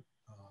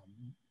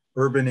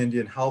Urban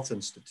Indian Health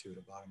Institute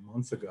about a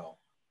month ago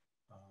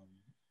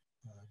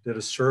did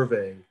a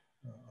survey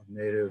of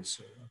natives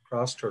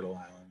across Turtle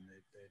Island.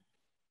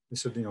 They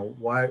said,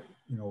 why,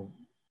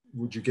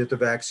 would you get the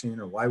vaccine,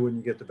 or why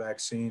wouldn't you get the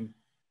vaccine?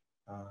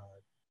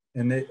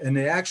 And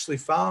they actually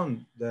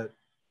found that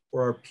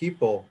for our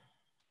people,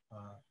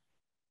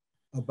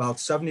 about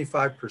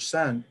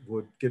 75%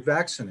 would get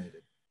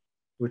vaccinated,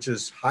 which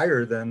is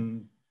higher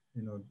than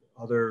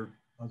other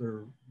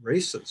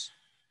races.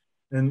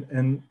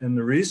 And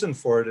the reason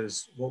for it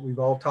is what we've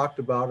all talked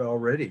about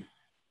already,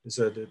 is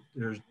that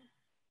there's,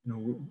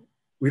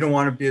 we don't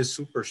want to be a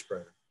super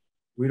spreader.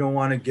 We don't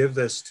want to give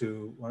this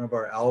to one of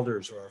our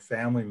elders or our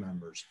family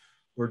members.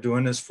 We're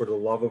doing this for the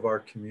love of our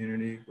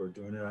community. We're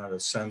doing it out of a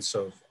sense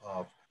of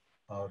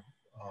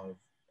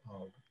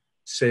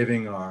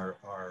saving our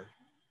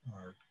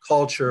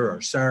culture,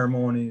 our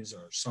ceremonies,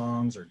 our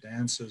songs, our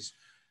dances,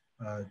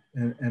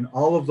 and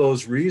all of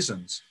those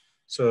reasons.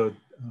 So,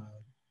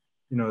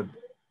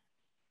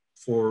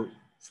 for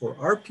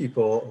our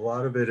people, a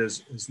lot of it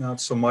is not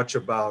so much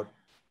about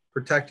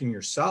protecting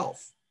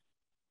yourself.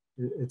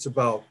 It's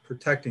about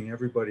protecting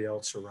everybody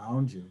else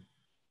around you.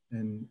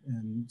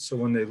 And so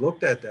when they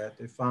looked at that,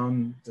 they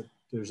found that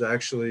there's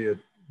actually a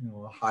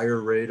higher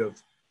rate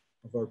of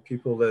our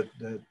people that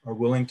are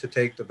willing to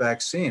take the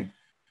vaccine.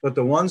 But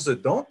the ones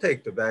that don't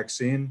take the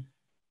vaccine,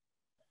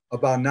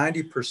 about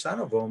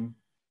 90% of them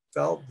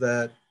felt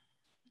that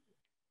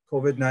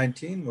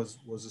COVID-19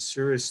 was a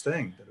serious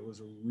thing, that it was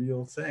a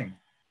real thing.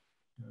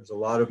 There's a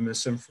lot of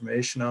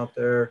misinformation out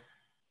there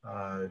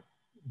that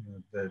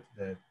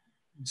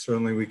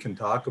certainly we can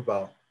talk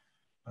about,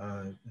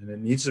 and it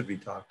needs to be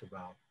talked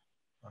about.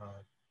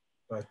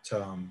 But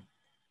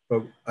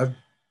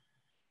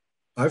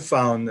I've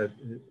found that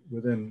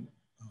within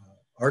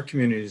our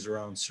communities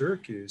around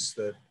Syracuse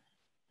that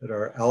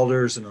our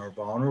elders and our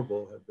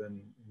vulnerable have been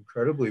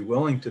incredibly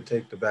willing to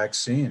take the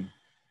vaccine,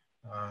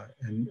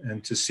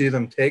 and to see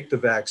them take the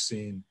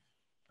vaccine.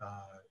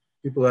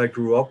 People that I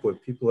grew up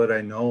with, people that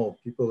I know,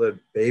 people that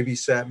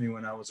babysat me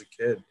when I was a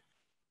kid,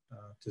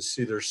 to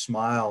see their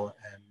smile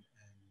and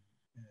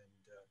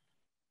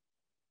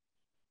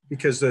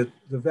because the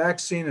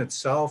vaccine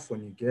itself,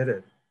 when you get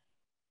it,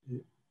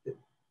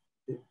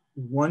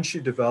 once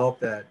you develop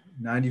that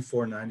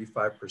 94,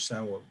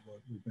 95%, what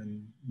we've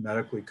been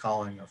medically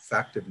calling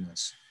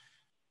effectiveness,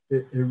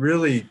 what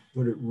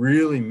it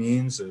really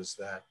means is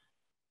that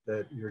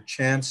your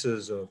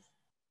chances of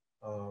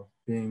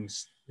being,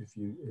 if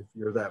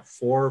you're that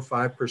 4 or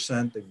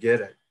 5% that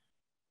get it,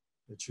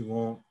 that you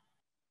won't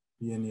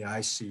be in the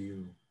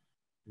ICU,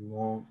 you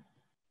won't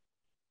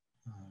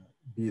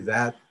be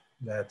that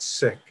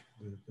sick.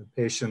 The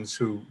patients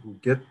who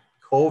get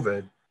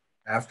COVID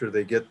after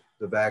they get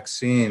the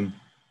vaccine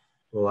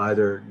will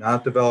either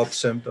not develop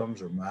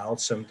symptoms or mild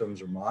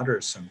symptoms or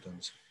moderate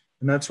symptoms.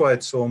 And that's why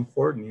it's so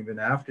important, even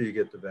after you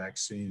get the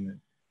vaccine,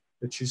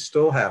 that you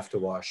still have to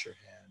wash your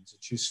hands,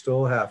 that you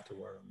still have to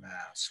wear a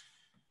mask.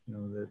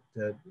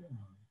 That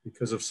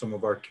because of some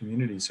of our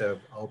communities have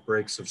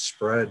outbreaks of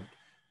spread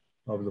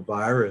of the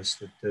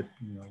virus, that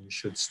we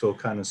should still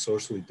kind of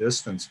socially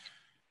distance.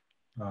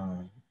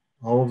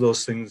 All of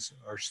those things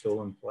are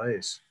still in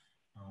place,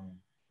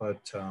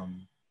 but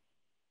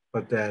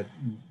that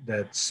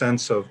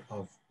sense of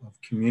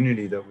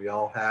community that we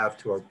all have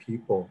to our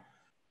people,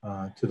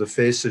 to the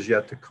faces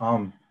yet to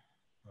come,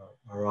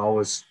 are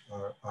always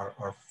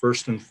are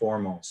first and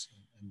foremost,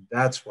 and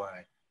that's why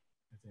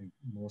I think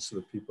most of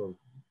the people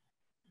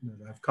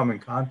that I've come in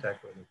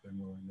contact with have been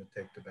willing to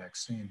take the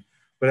vaccine.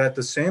 But at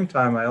the same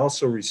time, I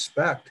also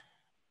respect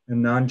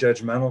and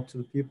non-judgmental to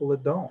the people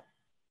that don't.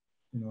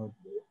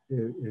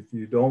 If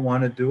you don't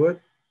want to do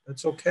it,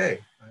 that's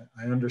okay.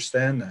 I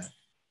understand that.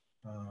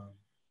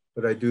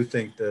 But I do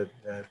think that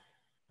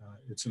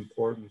it's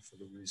important for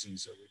the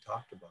reasons that we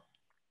talked about.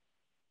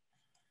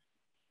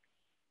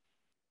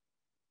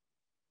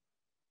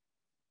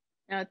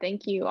 No,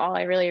 thank you all.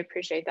 I really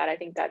appreciate that. I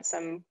think that's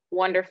some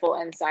wonderful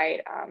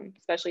insight,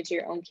 especially to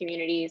your own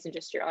communities and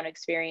just your own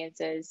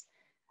experiences.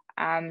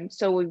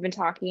 So we've been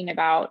talking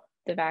about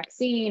the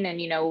vaccine, and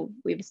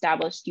we've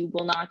established you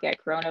will not get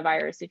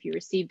coronavirus if you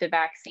receive the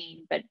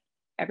vaccine, but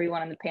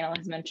everyone on the panel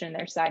has mentioned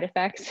their side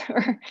effects,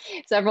 or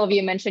several of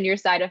you mentioned your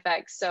side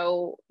effects.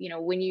 So,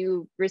 when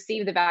you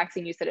receive the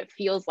vaccine, you said it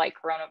feels like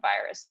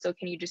coronavirus. So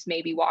can you just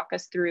maybe walk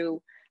us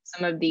through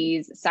some of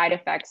these side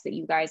effects that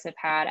you guys have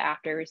had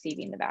after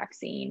receiving the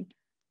vaccine?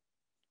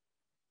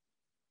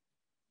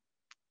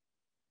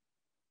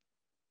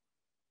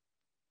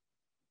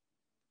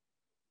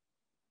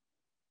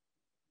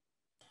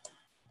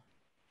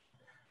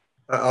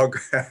 I'll,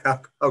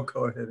 I'll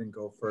go ahead and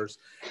go first.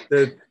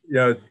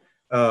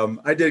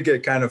 I did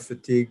get kind of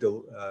fatigued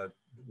a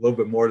little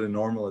bit more than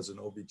normal as an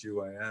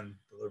OBGYN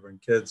delivering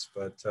kids,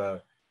 but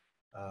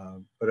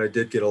I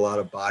did get a lot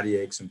of body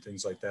aches and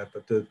things like that.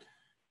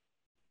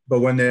 But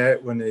when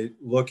they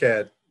look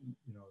at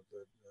the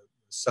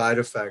side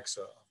effects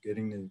of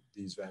getting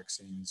these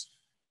vaccines,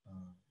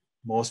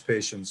 most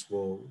patients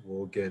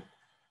will get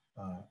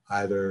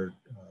either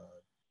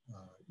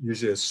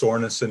usually a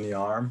soreness in the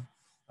arm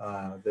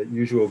that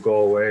usually will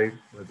go away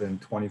within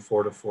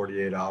 24 to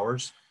 48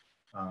 hours.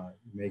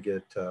 You may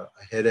get a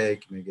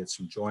headache, you may get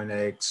some joint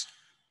aches.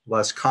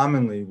 Less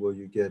commonly will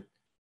you get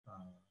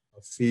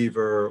a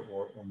fever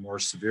or more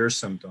severe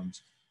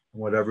symptoms.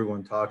 And what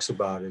everyone talks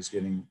about is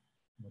getting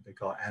what they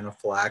call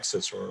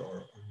anaphylaxis or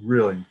a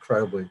really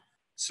incredibly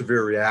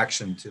severe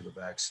reaction to the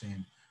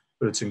vaccine.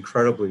 But it's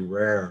incredibly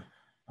rare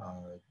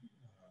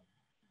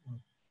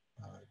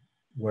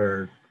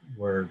where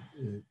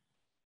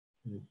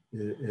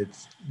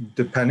it's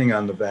depending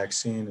on the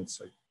vaccine, it's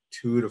like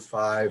 2 to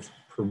 5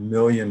 per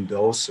million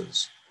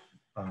doses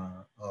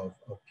of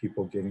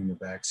people getting the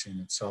vaccine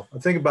itself. I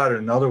think about it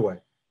another way.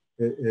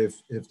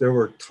 If there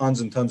were tons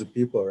and tons of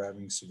people who are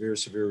having severe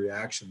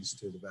reactions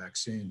to the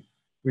vaccine,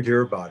 we'd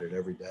hear about it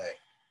every day.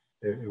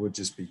 It would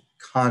just be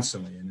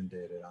constantly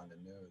inundated on the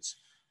news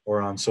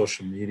or on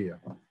social media.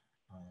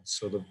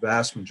 So the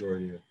vast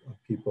majority of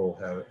people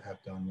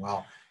have done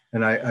well.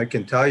 And I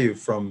can tell you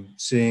from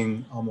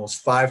seeing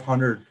almost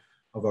 500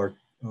 of our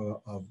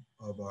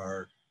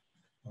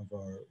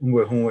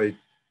Umwehunwe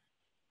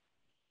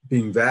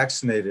being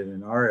vaccinated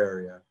in our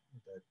area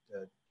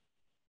that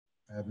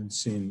I haven't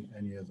seen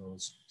any of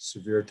those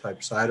severe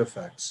type side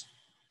effects.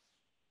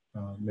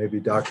 Maybe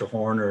Dr.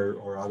 Horn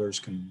or others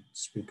can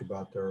speak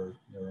about their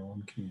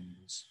own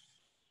communities.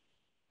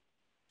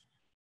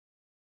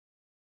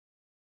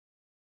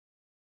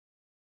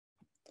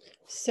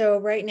 So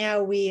right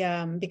now we,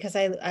 because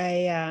I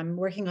am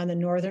working on the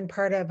northern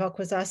part of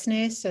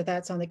Akwesasne, so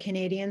that's on the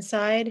Canadian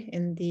side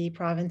in the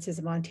provinces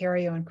of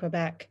Ontario and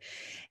Quebec.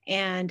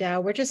 And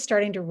we're just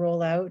starting to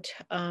roll out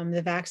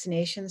the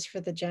vaccinations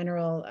for the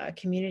general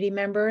community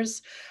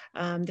members.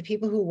 The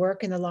people who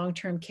work in the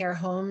long-term care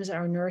homes,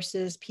 our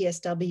nurses,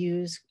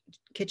 PSWs,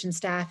 kitchen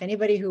staff,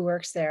 anybody who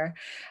works there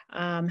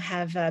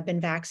have been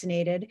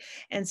vaccinated.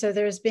 And so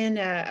there's been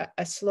a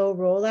slow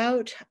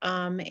rollout.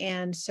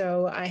 And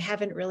so I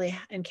haven't really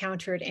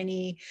encountered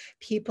any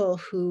people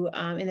who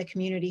in the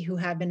community who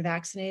have been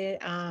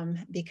vaccinated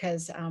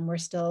because we're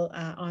still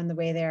on the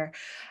way there.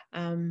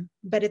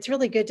 But it's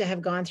really good to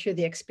have gone through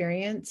the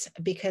experience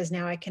because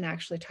now I can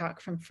actually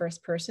talk from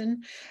first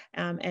person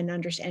and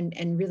understand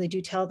and really do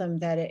tell them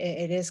that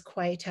it is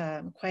quite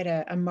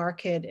a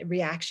marked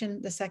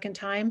reaction the second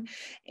time.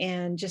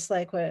 And just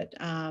like what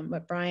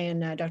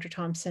Brian, Dr.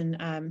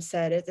 Thompson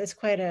said, it's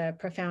quite a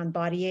profound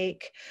body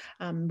ache,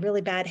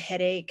 really bad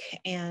headache,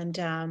 and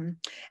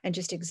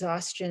just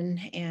exhaustion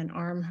and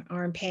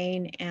arm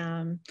pain.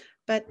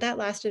 But that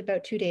lasted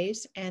about 2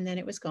 days, and then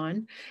it was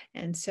gone.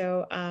 And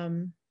so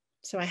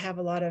so I have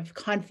a lot of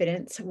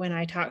confidence when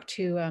I talk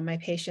to my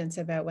patients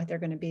about what they're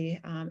going to be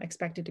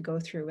expected to go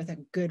through with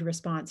a good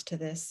response to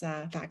this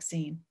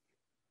vaccine.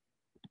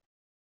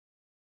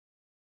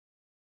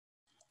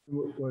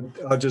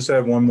 I'll just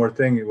add one more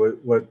thing.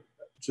 What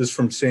just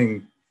from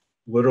seeing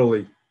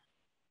literally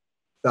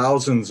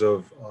thousands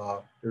of,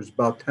 there's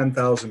about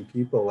 10,000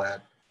 people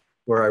at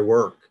where I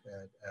work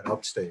at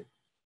Upstate,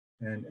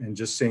 and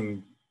just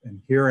seeing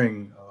and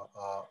hearing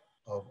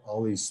of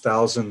all these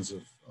thousands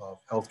of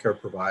healthcare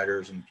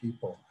providers and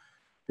people.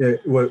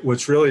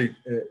 What's really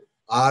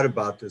odd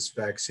about this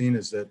vaccine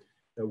is that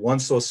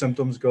once those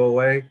symptoms go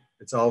away,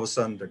 it's all of a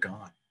sudden they're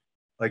gone.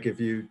 Like if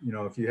you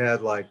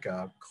had like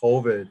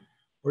COVID,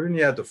 or even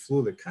you had the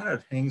flu, that kind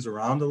of hangs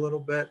around a little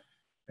bit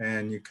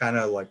and you kind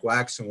of like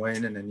wax and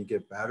wane and then you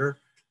get better.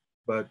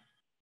 But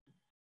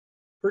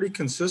pretty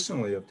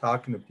consistently of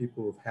talking to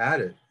people who've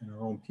had it and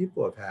our own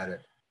people have had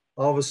it,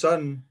 all of a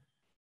sudden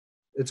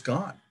it's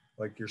gone.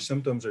 Like your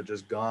symptoms are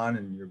just gone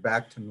and you're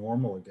back to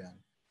normal again.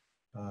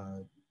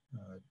 And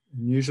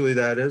usually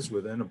that is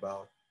within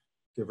about,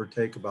 give or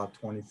take, about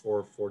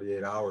 24,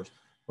 48 hours.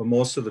 But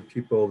most of the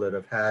people that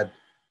have had,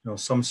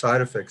 some side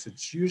effects,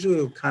 it's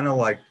usually kind of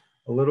like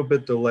a little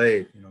bit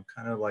delayed,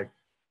 kind of like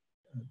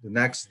the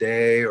next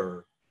day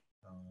or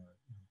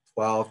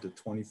 12 to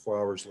 24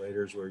 hours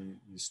later is where you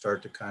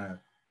start to kind of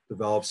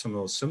develop some of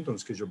those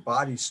symptoms because your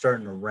body's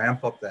starting to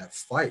ramp up that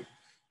fight.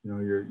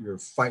 You're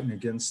fighting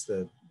against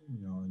the,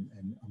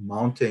 and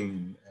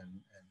mounting and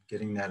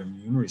getting that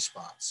immune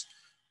response,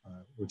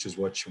 which is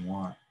what you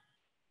want.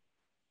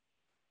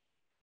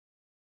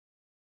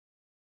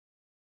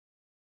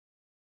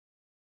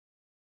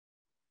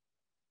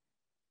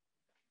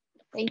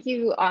 Thank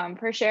you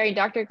for sharing.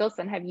 Dr.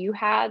 Gilson, have you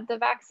had the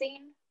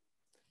vaccine?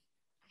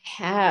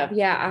 I have,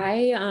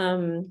 yeah.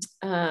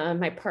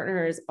 My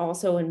partner is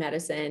also in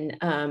medicine.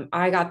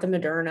 I got the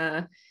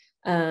Moderna,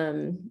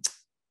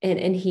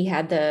 and he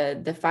had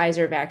the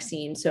Pfizer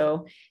vaccine.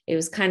 So it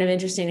was kind of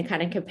interesting to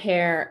kind of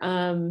compare.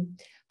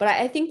 But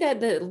I think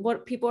that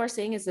what people are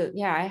saying is that,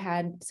 yeah, I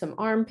had some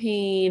arm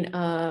pain,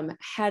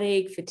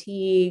 headache,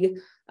 fatigue.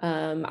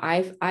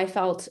 I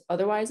felt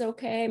otherwise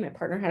okay. My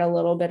partner had a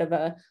little bit of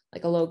a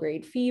low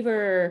grade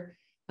fever.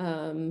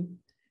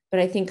 But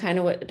I think kind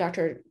of what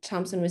Dr.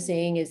 Thompson was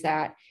saying is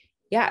that,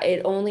 yeah,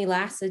 it only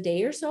lasts a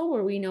day or so,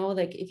 where we know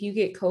like if you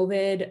get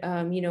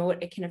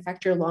COVID, it can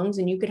affect your lungs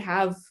and you could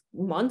have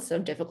months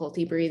of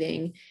difficulty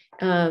breathing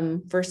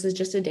versus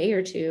just a day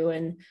or two.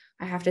 And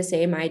I have to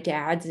say, my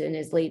dad's in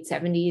his late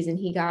 70s and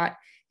he got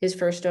his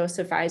first dose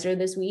of Pfizer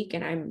this week.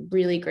 And I'm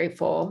really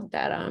grateful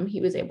that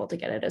he was able to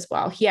get it as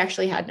well. He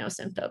actually had no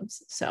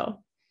symptoms.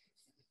 So.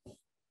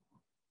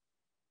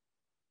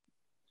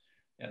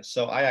 Yeah,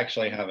 so I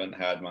actually haven't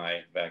had my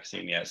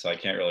vaccine yet, so I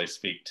can't really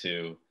speak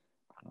to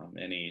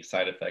any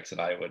side effects that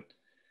I would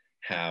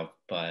have,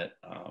 but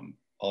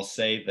I'll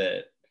say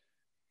that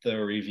the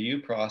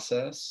review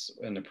process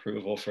and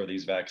approval for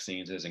these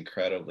vaccines is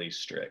incredibly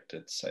strict.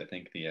 I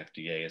think the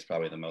FDA is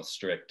probably the most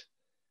strict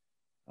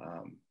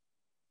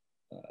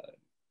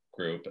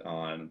group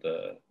on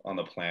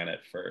the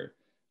planet for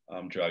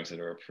drugs that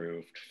are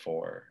approved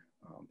for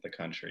the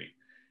country.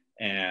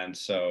 And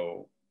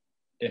so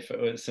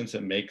since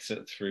it makes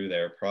it through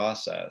their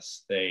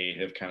process, they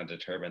have kind of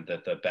determined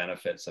that the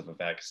benefits of a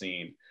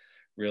vaccine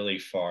really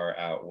far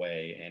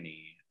outweigh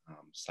any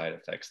side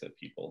effects that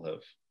people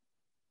have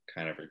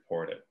kind of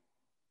reported.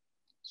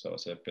 So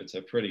it's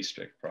a pretty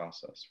strict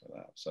process for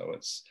that. So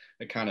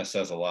it kind of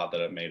says a lot that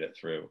it made it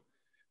through.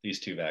 These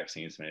two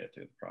vaccines made it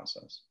through the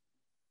process.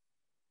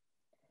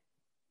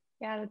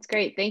 Yeah, that's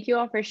great. Thank you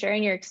all for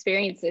sharing your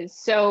experiences.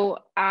 So,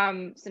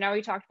 so now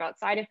we talked about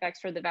side effects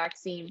for the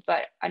vaccine,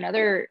 but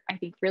another, I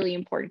think, really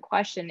important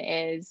question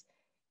is,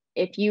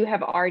 if you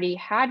have already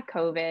had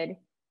COVID,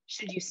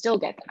 should you still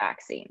get the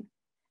vaccine?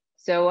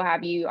 So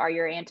are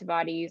your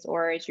antibodies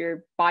or is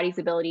your body's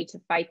ability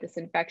to fight this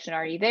infection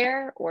already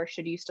there, or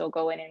should you still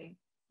go in and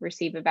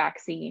receive a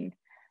vaccine?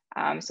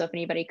 So if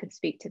anybody could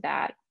speak to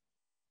that.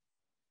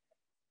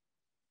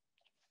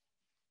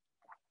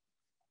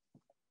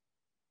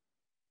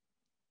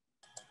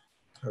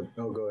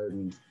 I'll go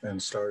ahead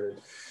and start it.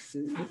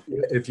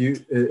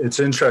 It's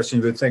interesting.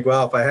 You would think,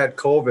 well, if I had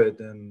COVID,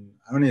 then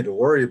I don't need to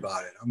worry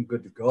about it. I'm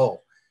good to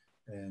go.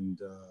 And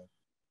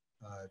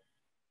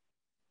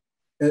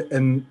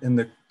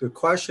the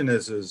question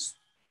is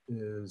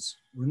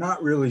we're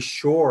not really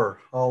sure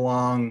how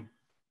long.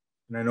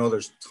 And I know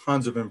there's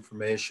tons of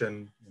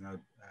information.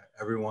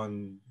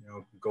 Everyone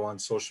can go on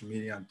social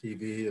media, on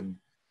TV, and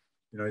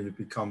you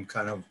become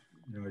kind of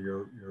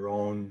your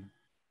own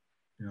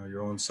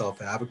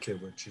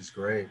self-advocate, which is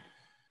great.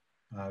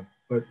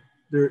 But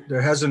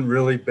there hasn't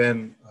really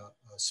been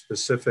a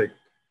specific,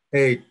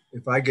 hey,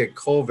 if I get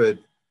COVID,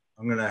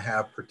 I'm going to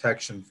have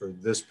protection for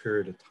this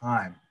period of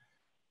time.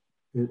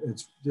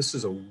 This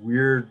is a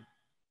weird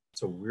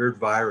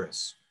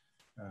virus.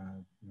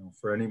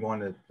 For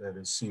anyone that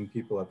has seen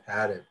people have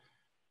had it,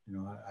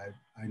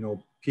 I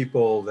know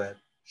people that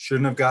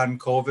shouldn't have gotten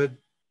COVID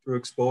through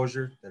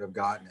exposure that have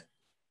gotten it,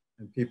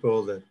 and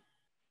people that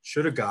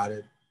should have got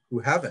it who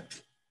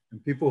haven't,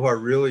 and people who are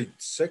really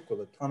sick with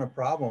a ton of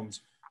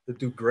problems that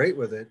do great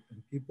with it,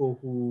 and people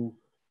who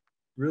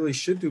really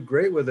should do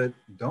great with it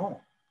don't.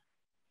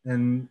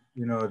 And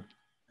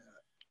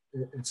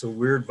it's a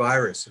weird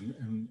virus,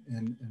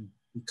 and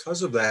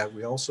because of that,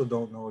 we also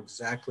don't know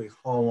exactly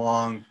how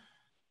long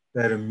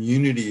that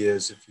immunity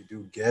is if you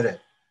do get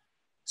it.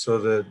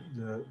 So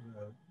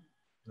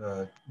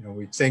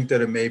we think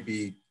that it may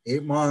be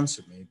 8 months,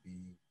 it may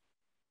be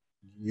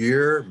a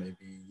year,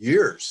 maybe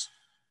years.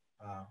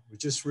 We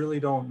just really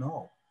don't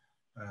know.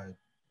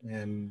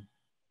 And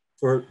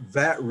for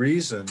that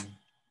reason,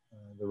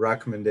 the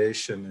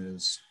recommendation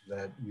is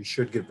that you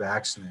should get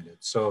vaccinated.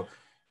 So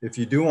if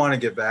you do want to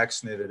get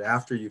vaccinated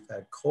after you've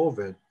had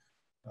COVID,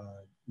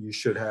 you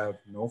should have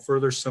no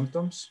further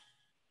symptoms.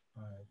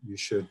 You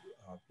should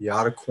be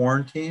out of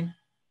quarantine.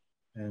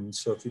 And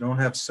so if you don't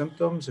have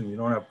symptoms and you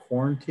don't have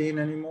quarantine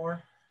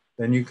anymore,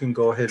 then you can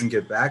go ahead and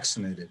get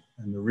vaccinated.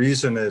 And the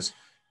reason is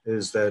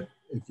that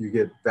if you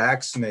get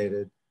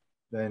vaccinated,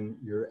 then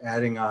you're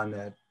adding on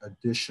that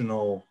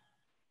additional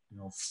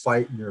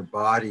fight in your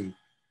body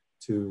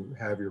to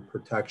have your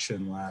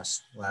protection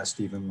last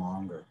even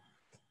longer.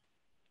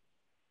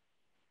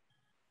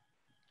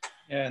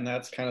 Yeah, and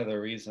that's kind of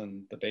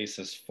the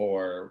basis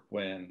for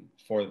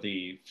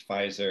the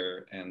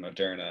Pfizer and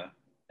Moderna,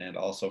 and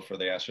also for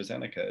the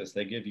AstraZeneca, is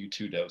they give you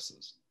 2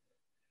 doses.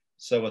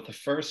 So with the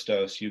first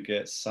dose, you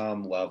get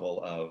some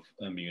level of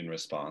immune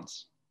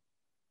response.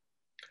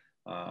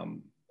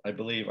 I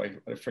believe,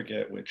 I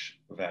forget which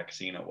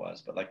vaccine it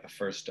was, but like the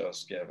first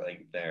dose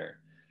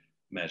their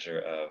measure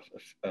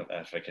of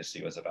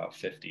efficacy was about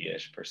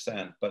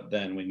 50-ish%. But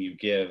then when you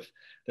give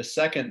the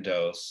second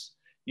dose,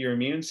 your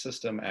immune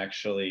system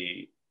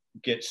actually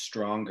gets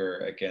stronger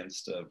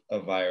against a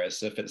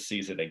virus if it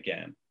sees it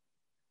again.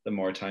 The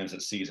more times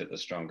it sees it, the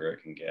stronger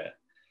it can get.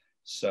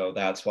 So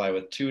that's why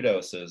with 2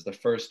 doses, the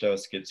first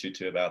dose gets you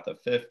to about the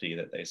 50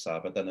 that they saw,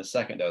 but then the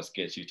second dose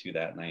gets you to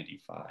that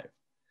 95.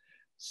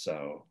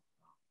 So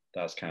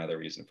that's kind of the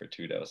reason for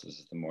 2 doses,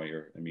 is the more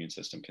your immune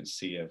system can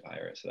see a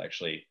virus, it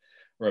actually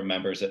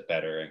remembers it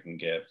better and can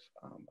give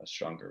a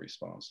stronger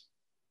response.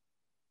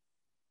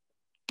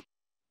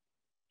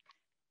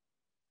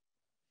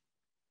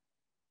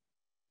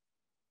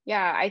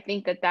 Yeah, I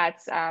think that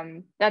that's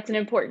an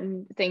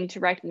important thing to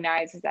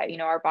recognize, is that, you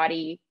know, our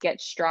body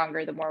gets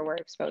stronger the more we're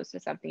exposed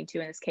to something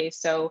too, in this case.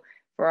 So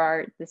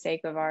for the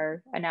sake of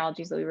our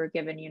analogies that we were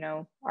given, you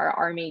know, our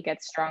army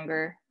gets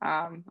stronger.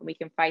 We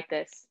can fight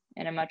this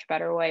in a much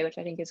better way, which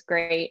I think is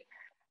great.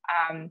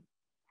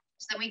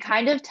 So we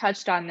kind of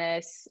touched on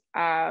this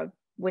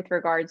with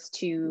regards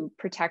to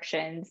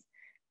protections,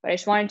 but I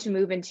just wanted to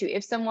move into,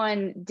 if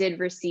someone did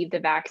receive the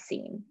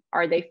vaccine,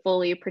 are they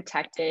fully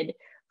protected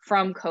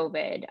from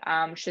COVID?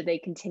 Should they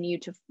continue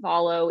to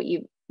follow,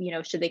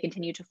 should they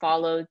continue to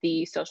follow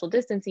the social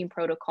distancing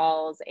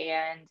protocols,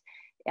 and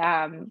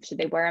should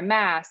they wear a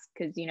mask?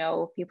 Because, you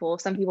know,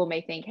 some people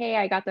may think, hey,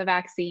 I got the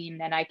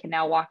vaccine and I can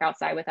now walk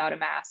outside without a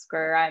mask,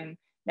 or I'm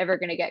never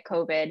going to get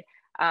COVID.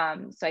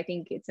 So I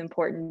think it's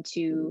important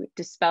to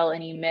dispel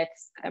any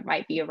myths that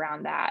might be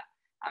around that.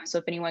 So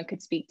if anyone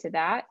could speak to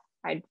that,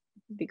 I'd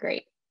be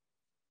great.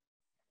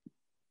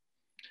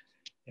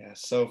 Yeah,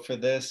 so for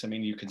this, I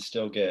mean, you can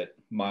still get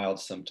mild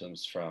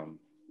symptoms from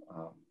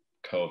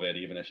COVID,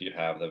 even if you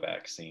have the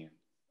vaccine.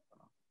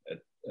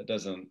 It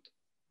doesn't,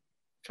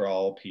 for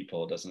all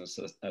people, it doesn't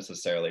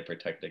necessarily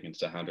protect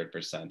against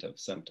 100% of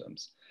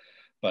symptoms,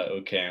 but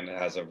it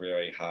has a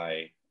very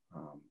high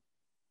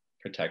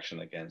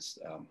protection against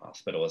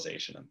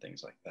hospitalization and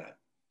things like that,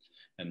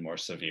 and more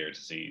severe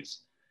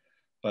disease.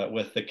 But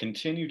with the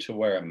continue to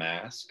wear a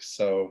mask,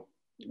 so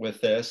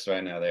with this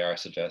right now, they are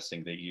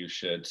suggesting that you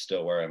should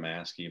still wear a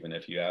mask even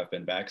if you have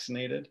been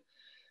vaccinated,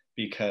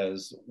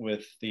 because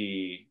with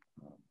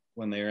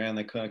when they ran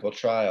the clinical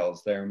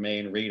trials, their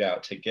main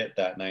readout to get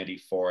that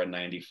 94 and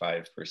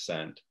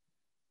 95%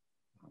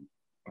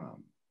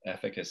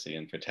 efficacy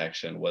and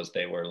protection was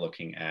they were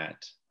looking at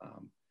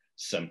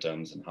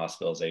symptoms and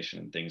hospitalization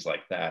and things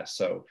like that.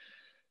 So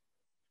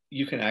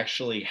you can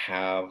actually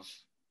have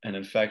an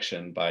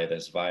infection by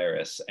this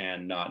virus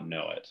and not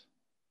know it.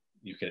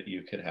 You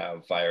could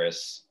have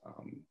virus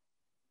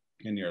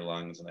in your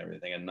lungs and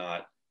everything and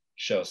not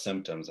show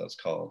symptoms. That's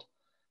called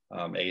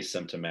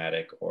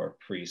asymptomatic or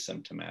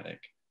pre-symptomatic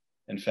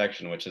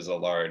infection, which is a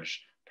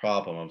large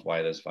problem of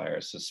why this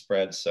virus has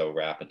spread so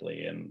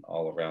rapidly and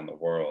all around the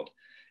world,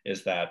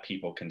 is that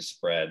people can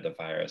spread the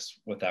virus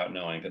without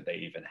knowing that they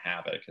even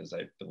have it. Because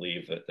I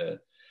believe that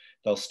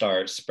they'll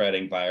start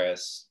spreading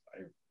virus,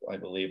 I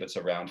believe it's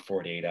around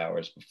 48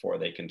 hours before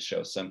they can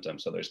show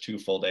symptoms. So there's 2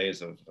 full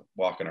days of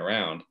walking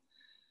around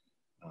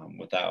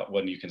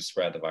when you can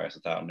spread the virus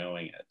without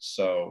knowing it.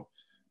 So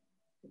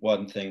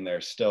one thing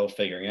they're still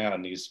figuring out,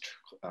 and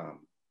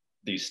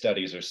these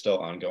studies are still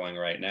ongoing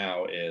right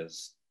now,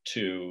 is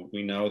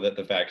we know that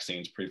the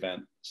vaccines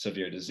prevent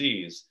severe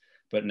disease,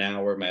 but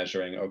now we're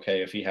measuring,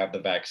 okay, if you have the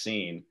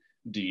vaccine,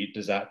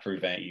 does that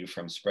prevent you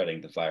from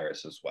spreading the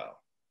virus as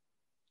well?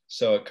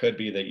 So it could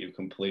be that you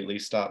completely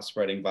stop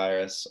spreading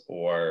virus,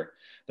 or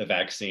the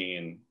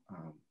vaccine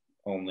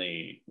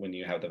only, when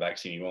you have the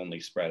vaccine, you only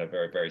spread a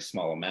very, very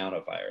small amount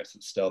of virus.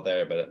 It's still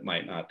there, but it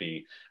might not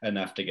be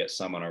enough to get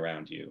someone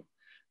around you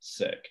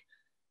sick.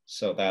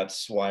 So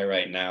that's why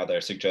right now they're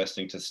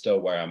suggesting to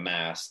still wear a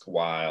mask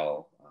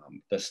while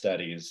the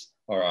studies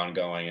are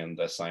ongoing and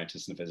the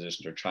scientists and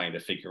physicians are trying to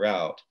figure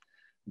out,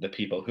 the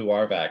people who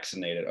are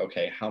vaccinated,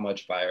 okay, how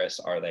much virus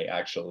are they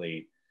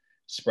actually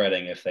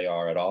spreading, if they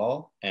are at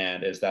all,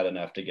 and is that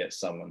enough to get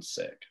someone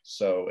sick?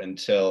 So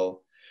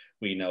until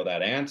we know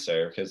that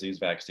answer, because these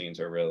vaccines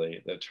are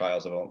really, the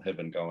trials have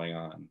been going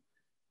on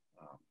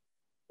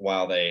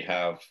while they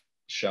have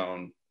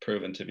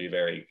proven to be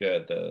very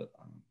good,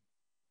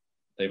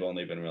 they've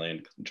only been really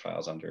in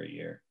trials under a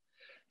year.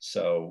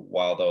 So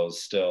while they're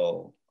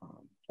still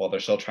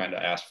trying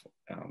to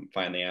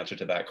find the answer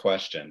to that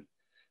question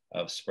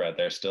of spread,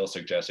 they're still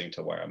suggesting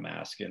to wear a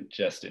mask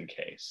just in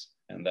case.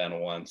 And then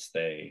once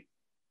they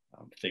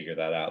figure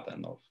that out,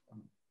 then they'll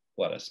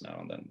let us know,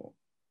 and then we'll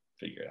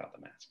figure out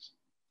the masks.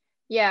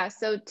 Yeah,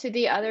 so to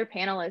the other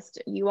panelists,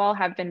 you all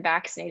have been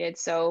vaccinated.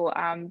 So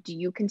do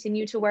you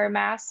continue to wear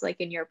masks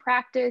like in your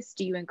practice?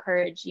 Do you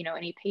encourage,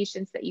 any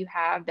patients that you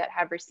have that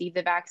have received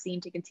the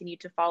vaccine to continue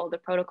to follow the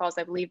protocols?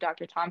 I believe,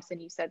 Dr. Thompson,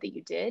 you said that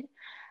you did.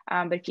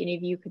 But if any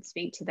of you could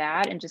speak to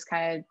that and just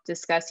kind of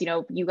discuss,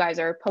 you guys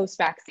are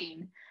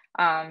post-vaccine.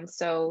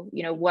 So,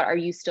 what are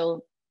you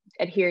still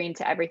adhering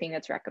to everything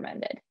that's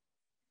recommended?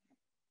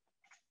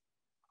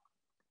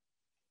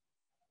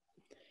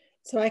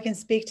 So I can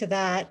speak to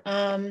that.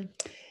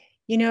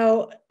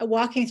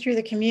 Walking through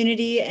the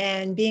community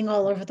and being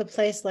all over the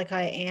place like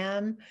I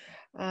am,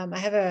 I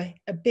have a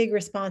big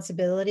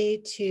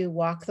responsibility to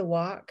walk the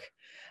walk.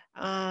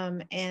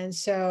 And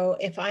so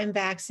if I'm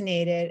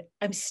vaccinated,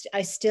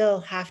 I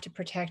still have to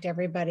protect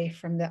everybody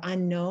from the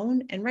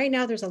unknown. And right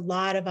now there's a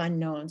lot of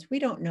unknowns. We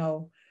don't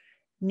know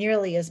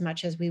nearly as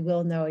much as we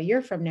will know a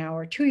year from now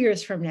or 2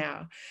 years from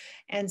now.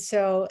 And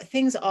so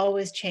things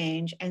always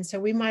change. And so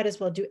we might as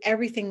well do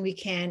everything we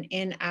can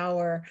in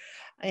our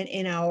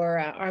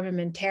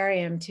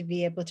armamentarium to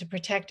be able to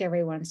protect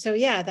everyone. So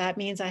yeah, that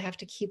means I have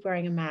to keep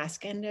wearing a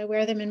mask, and I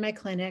wear them in my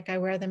clinic. I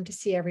wear them to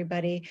see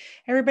everybody.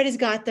 Everybody's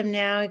got them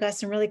now. I got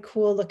some really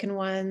cool looking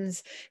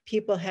ones.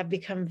 People have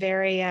become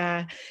very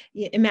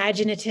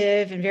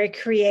imaginative and very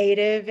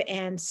creative.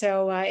 And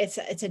so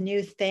it's a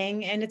new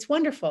thing, and it's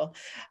wonderful.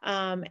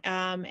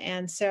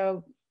 And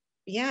so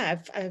yeah,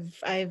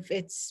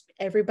 it's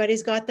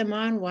everybody's got them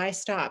on. Why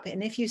stop?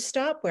 And if you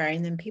stop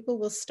wearing them, people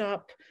will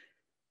stop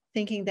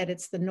thinking that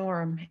it's the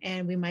norm,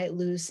 and we might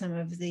lose some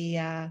of the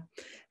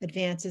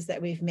advances that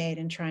we've made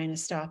in trying to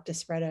stop the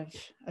spread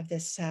of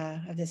this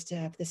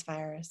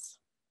virus.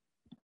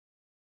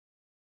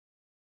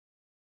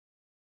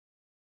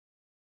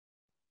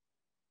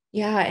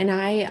 Yeah, and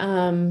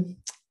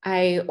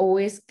I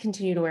always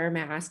continue to wear a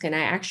mask, and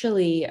I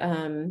actually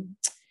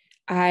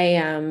I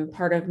am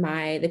part of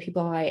the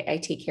people I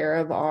take care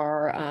of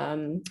are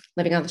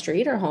living on the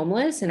street or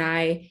homeless, and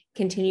I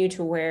continue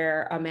to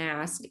wear a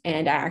mask,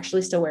 and I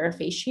actually still wear a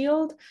face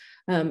shield.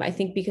 I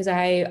think because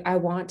I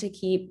want to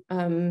keep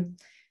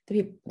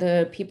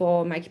the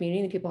people in my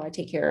community, the people I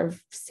take care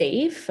of,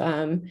 safe.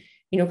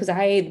 Because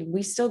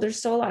there's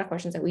still a lot of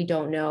questions that we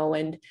don't know,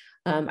 and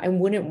I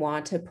wouldn't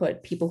want to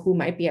put people who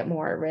might be at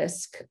more at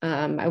risk.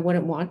 I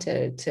wouldn't want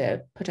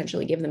to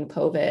potentially give them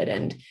COVID.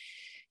 And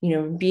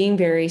being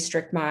very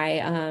strict,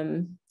 my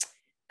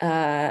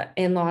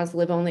in-laws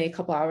live only a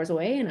couple hours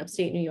away in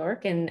upstate New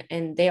York,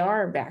 and they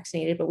are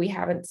vaccinated, but we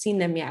haven't seen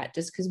them yet,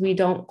 just because we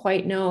don't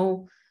quite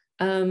know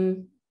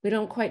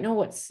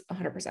what's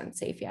 100%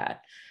 safe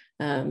yet.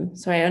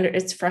 So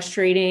it's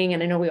frustrating,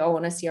 and I know we all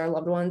want to see our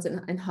loved ones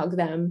and hug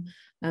them,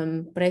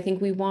 but I think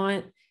we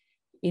want,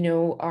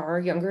 our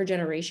younger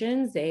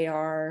generations, they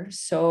are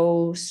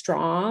so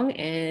strong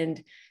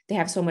and they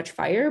have so much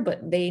fire,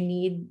 but they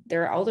need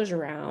their elders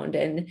around,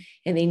 and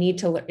they need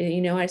to,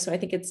 so I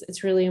think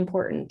it's really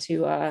important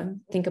to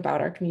think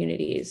about our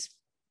communities.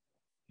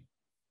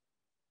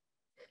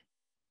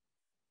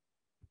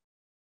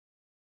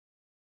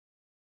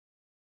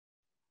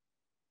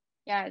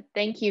 Yeah,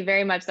 thank you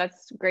very much.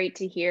 That's great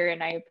to hear,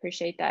 and I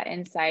appreciate that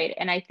insight.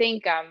 And I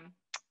think,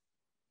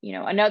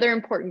 another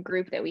important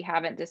group that we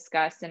haven't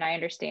discussed, and I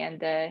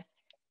understand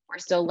we're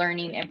still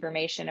learning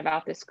information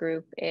about this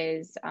group,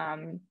 is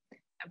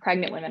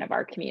pregnant women of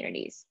our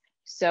communities.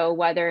 So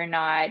whether or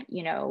not,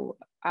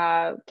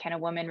 can a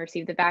woman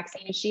receive the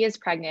vaccine if she is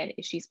pregnant,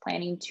 if she's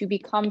planning to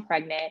become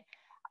pregnant,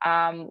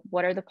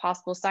 what are the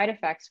possible side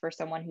effects for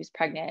someone who's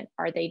pregnant?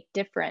 Are they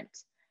different?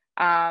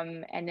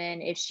 And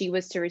then if she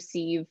was to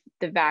receive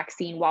the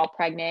vaccine while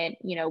pregnant,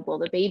 will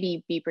the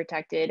baby be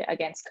protected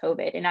against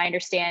COVID? And I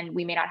understand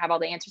we may not have all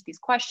the answers to these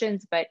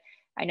questions, but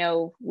I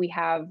know we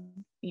have,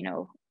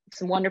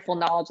 some wonderful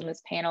knowledge on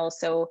this panel.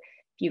 So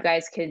if you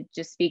guys could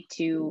just speak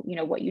to,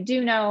 what you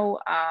do know,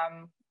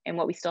 and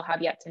what we still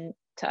have yet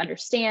to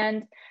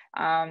understand,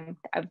 I'd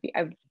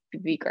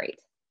be great.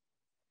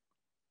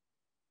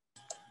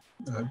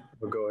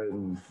 We'll go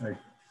ahead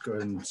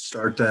and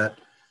start that.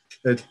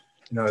 It's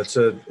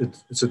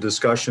a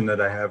discussion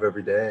that I have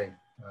every day,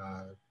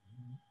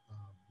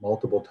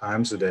 multiple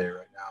times a day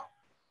right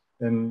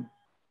now, and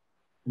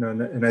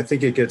and I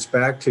think it gets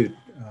back to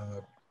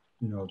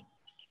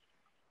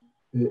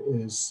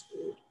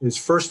is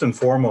first and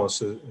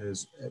foremost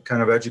is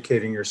kind of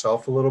educating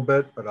yourself a little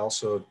bit, but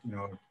also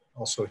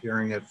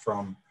hearing it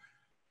from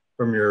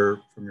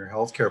your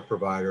healthcare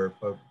provider,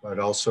 but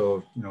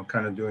also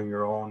kind of doing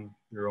your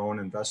own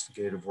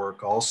investigative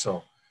work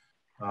also.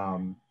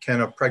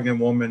 Can a pregnant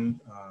woman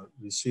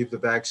receive the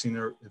vaccine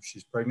if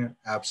she's pregnant?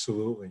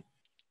 Absolutely.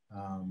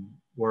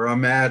 Where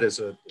I'm at is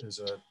a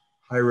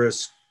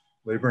high-risk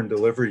labor and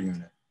delivery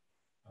unit.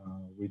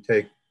 We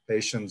take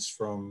patients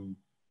from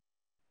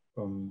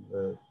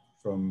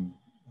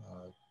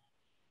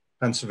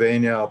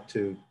Pennsylvania up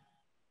to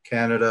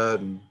Canada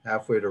and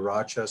halfway to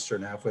Rochester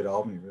and halfway to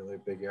Albany, really a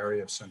big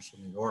area of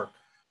central New York.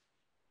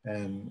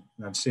 And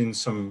I've seen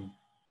some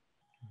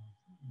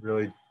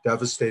really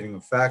devastating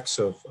effects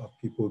of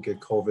people who get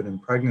COVID in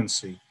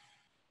pregnancy.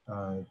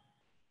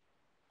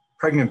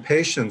 Pregnant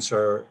patients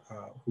who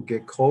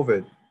get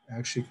COVID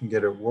actually can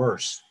get it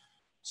worse.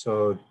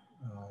 So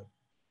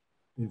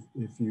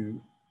if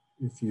you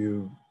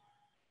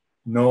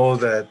know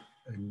that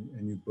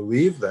and you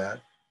believe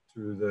that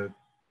through the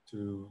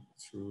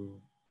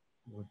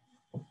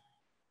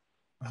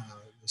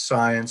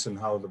science and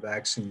how the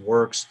vaccine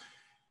works,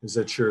 is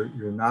that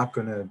it's not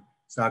going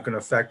to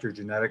affect your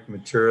genetic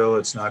material.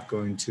 It's not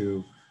going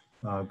to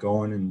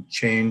go in and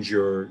change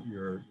your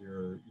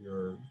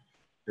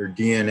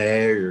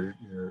DNA or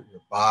your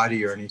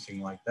body or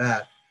anything like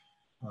that.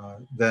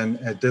 Then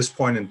at this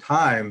point in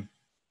time,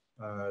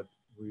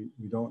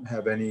 we don't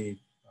have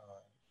any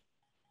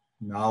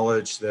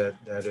knowledge that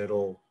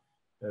it'll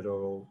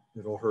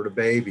hurt a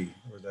baby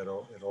or that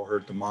it'll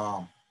hurt the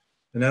mom.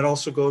 And that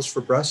also goes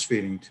for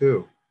breastfeeding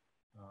too.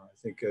 I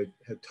think I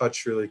had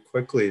touched really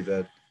quickly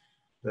that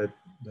that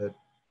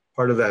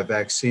part of that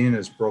vaccine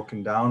is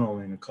broken down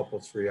only in a couple,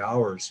 3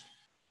 hours.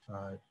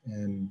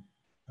 And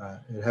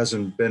it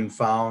hasn't been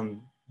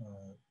found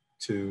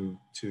to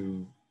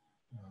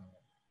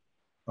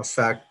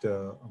affect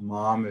a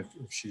mom if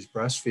she's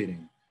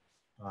breastfeeding.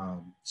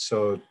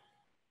 So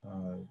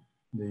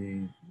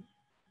the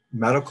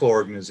medical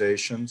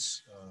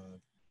organizations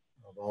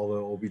of all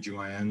the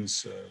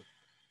OBGYNs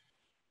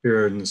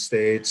here in the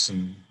States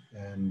and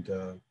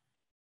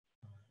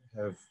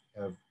have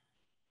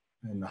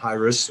and the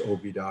high-risk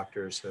OB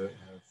doctors have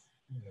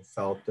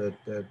felt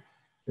that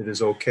it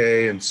is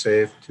okay and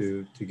safe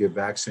to get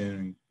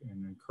vaccinated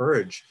and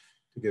encourage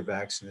to get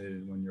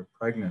vaccinated when you're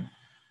pregnant.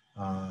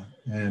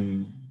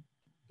 And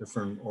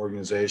different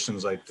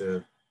organizations like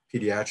the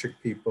pediatric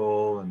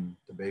people and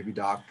the baby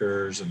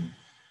doctors and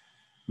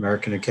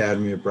American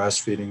Academy of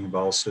Breastfeeding have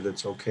all said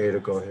it's okay to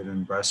go ahead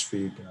and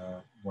breastfeed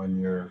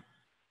when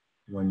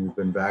you've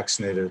been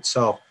vaccinated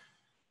itself.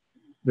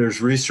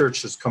 There's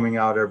research that's coming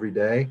out every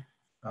day.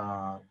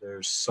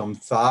 There's some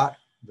thought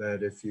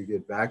that if you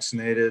get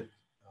vaccinated,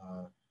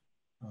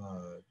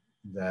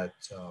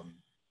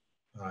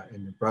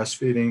 in the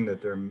breastfeeding,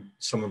 that there are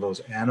some of those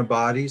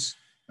antibodies,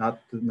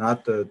 not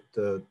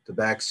the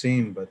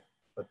vaccine, but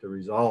the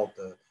result,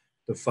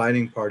 the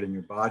fighting part in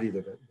your body,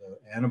 the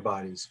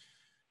antibodies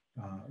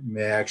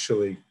may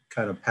actually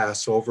kind of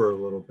pass over a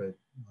little bit,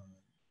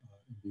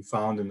 be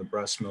found in the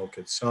breast milk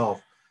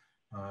itself,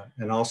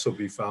 and also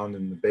be found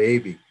in the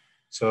baby.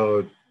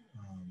 So,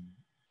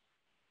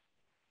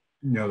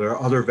 there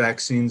are other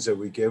vaccines that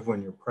we give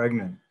when you're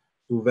pregnant,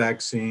 flu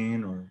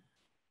vaccine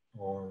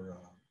or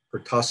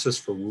pertussis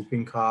for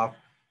whooping cough.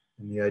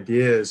 And the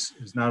idea is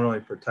not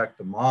only protect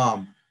the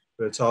mom,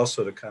 but it's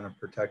also to kind of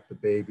protect the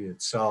baby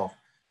itself.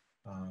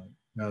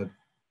 Now,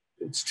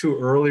 it's too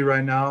early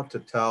right now to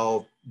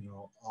tell,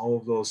 all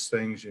of those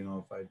things.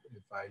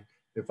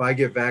 If I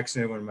get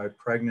vaccinated when I'm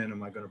pregnant,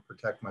 am I going to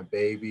protect my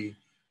baby,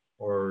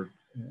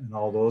 and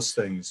all those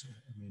things?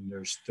 I mean,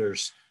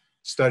 there's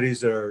studies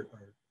that are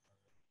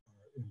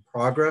in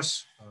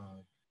progress,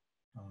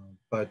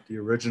 but the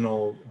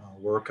original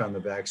work on the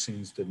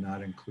vaccines did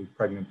not include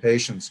pregnant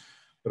patients.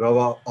 But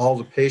of all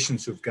the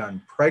patients who've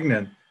gotten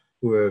pregnant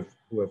who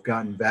have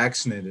gotten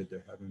vaccinated,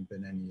 there haven't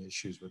been any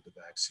issues with the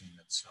vaccine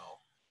itself.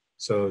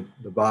 So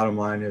the bottom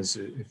line is,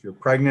 if you're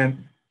pregnant,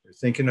 you're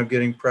thinking of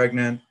getting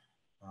pregnant,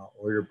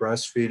 or you're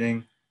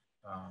breastfeeding,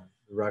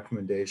 the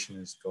recommendation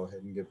is go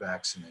ahead and get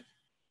vaccinated.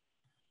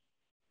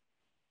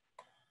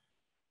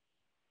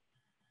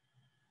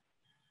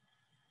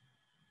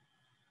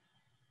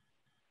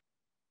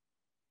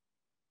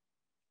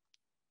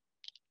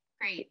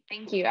 Great,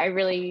 thank you. I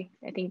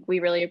think we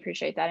really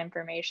appreciate that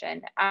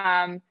information.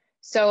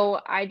 So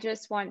I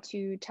just want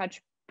to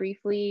touch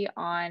briefly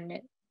on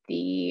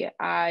the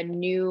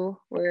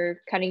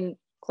we're cutting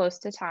close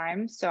to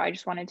time. So I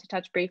just wanted to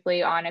touch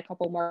briefly on a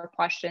couple more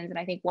questions. And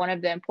I think one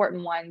of the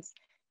important ones,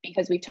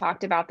 because we've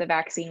talked about the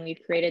vaccine,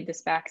 we've created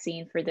this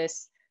vaccine for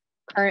this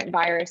current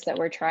virus that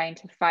we're trying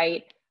to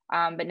fight.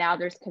 But now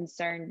there's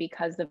concern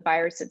because the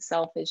virus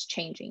itself is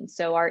changing.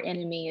 So our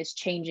enemy is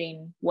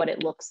changing what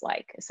it looks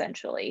like,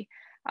 essentially,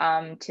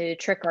 to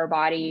trick our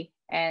body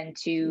and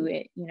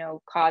to,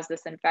 cause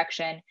this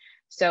infection.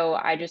 So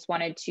I just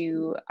wanted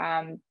to,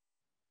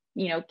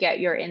 get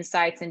your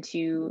insights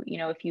into,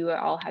 if you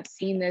all have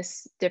seen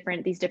these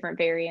different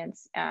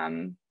variants,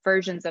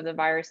 versions of the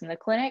virus in the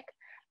clinic.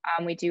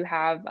 We do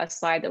have a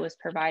slide that was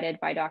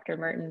provided by Dr.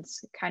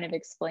 Mertens kind of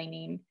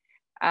explaining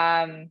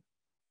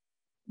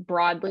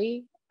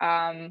broadly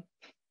the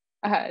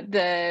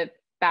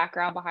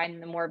background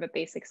behind the more of a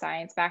basic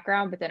science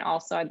background, but then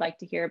also I'd like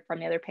to hear from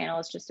the other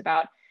panelists just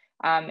about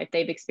if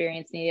they've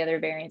experienced any other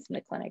variants in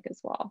the clinic as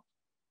well.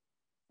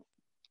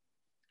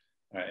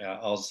 All right,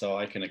 also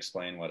I can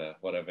explain what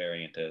a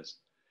variant is.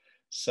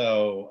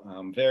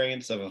 So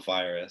variants of a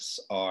virus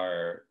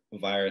are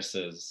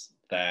viruses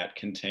that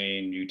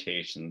contain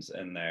mutations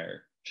in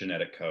their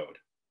genetic code,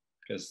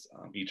 because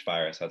each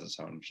virus has its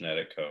own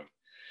genetic code.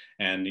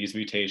 And these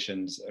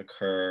mutations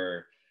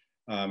occur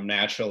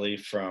naturally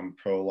from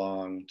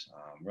prolonged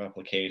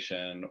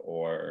replication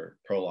or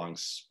prolonged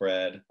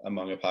spread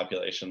among a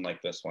population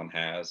like this one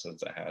has,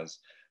 since it has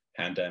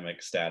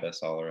pandemic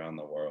status all around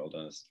the world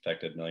and has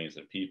affected millions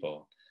of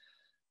people.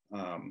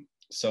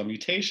 So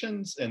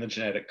mutations in the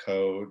genetic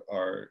code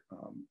are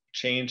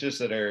changes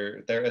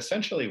they're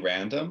essentially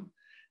random,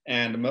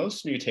 and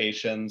most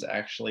mutations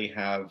actually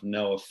have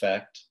no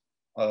effect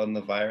on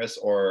the virus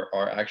or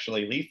are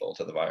actually lethal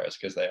to the virus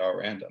because they are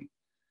random.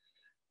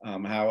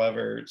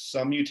 However,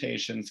 some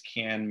mutations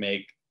can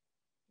make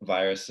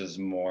viruses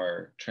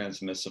more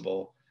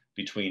transmissible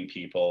between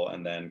people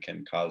and then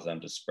can cause them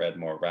to spread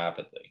more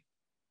rapidly.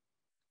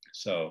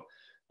 So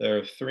there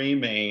are three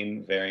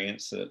main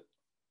variants that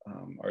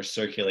are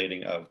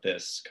circulating of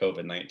this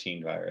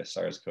COVID-19 virus,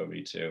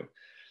 SARS-CoV-2.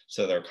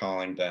 So they're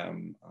calling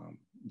them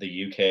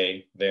the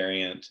UK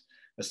variant,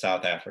 the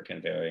South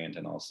African variant,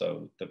 and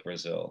also the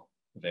Brazil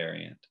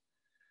variant.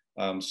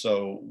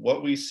 So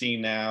what we see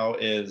now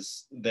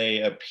is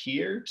they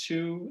appear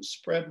to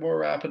spread more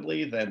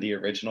rapidly than the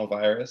original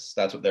virus.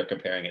 That's what they're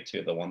comparing it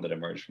to, the one that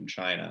emerged from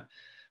China.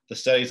 The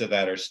studies of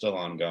that are still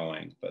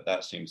ongoing, but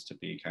that seems to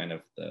be kind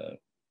of the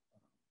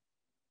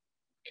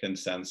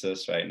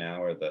consensus right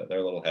now, or they're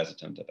a little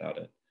hesitant about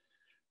it.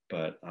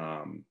 But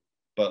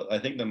I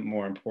think the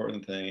more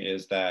important thing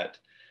is that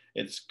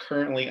it's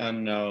currently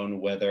unknown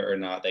whether or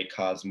not they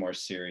cause more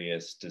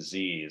serious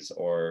disease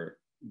or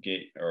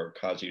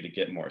cause you to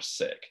get more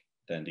sick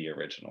than the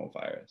original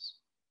virus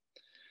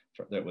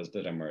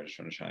that emerged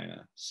from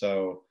China.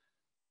 So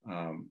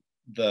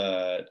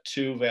the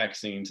two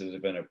vaccines that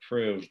have been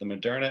approved, the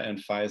Moderna and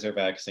Pfizer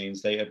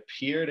vaccines, they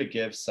appear to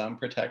give some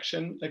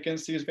protection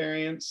against these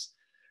variants,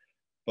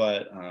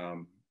 but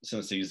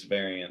since these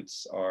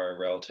variants are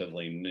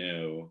relatively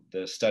new,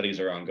 the studies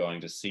are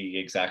ongoing to see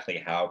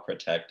exactly how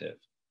protective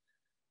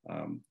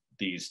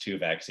these two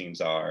vaccines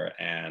are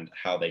and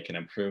how they can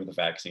improve the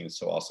vaccines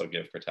to also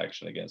give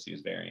protection against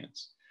these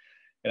variants.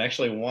 And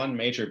actually, one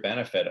major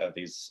benefit of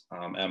these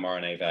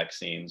mRNA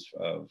vaccines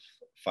of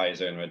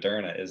Pfizer and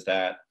Moderna is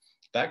that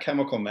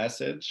chemical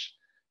message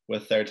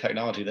with their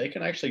technology, they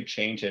can actually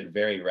change it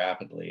very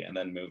rapidly and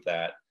then move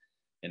that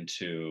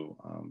into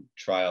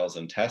trials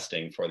and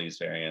testing for these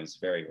variants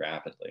very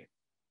rapidly.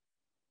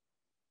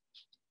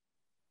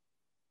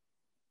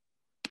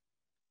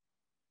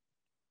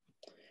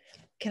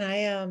 Can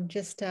I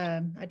just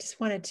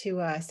wanted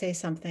to say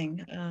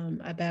something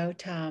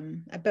about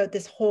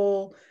this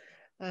whole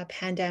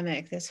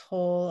pandemic, this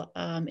whole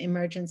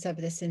emergence of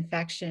this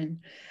infection.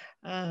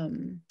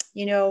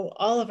 You know,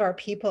 all of our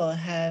people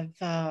have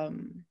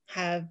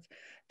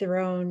their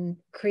own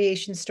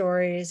creation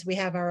stories. We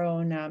have our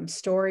own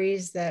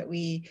stories that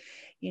we,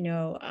 you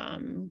know,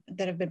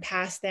 that have been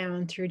passed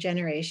down through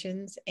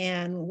generations.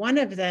 And one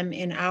of them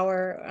in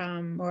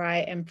our, where I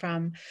am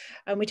from,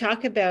 we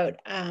talk about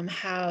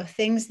how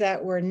things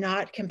that were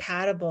not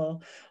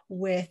compatible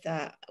with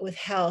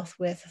health,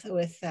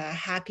 with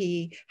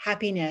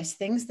happiness,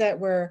 things that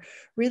were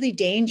really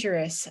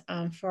dangerous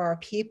for our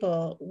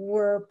people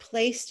were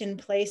placed in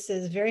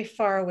places very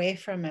far away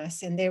from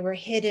us, and they were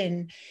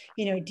hidden,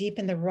 you know, deep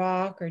in the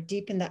rock or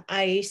deep in the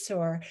ice,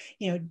 or,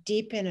 you know,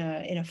 deep in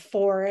a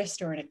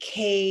forest or in a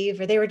cave,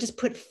 or they were just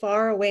put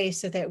far away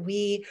so that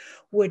we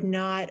would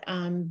not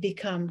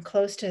become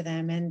close to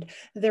them. And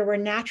there were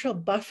natural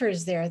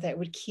buffers there that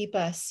would keep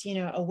us, you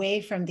know,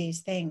 away from these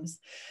things.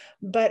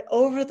 But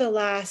over the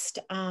last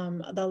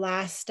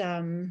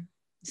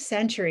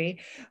century,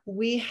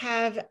 we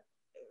have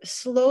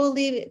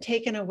slowly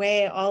taken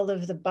away all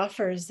of the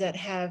buffers that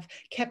have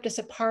kept us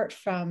apart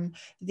from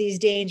these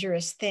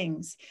dangerous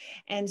things.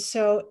 And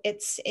so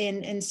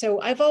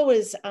so I've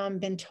always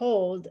been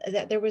told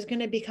that there was going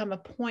to become a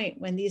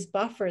point when these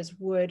buffers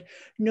would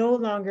no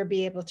longer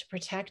be able to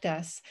protect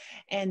us,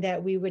 and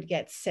that we would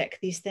get sick.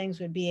 These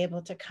things would be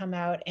able to come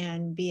out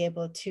and be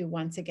able to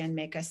once again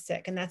make us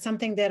sick. And that's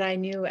something that I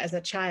knew as a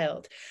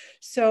child.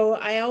 So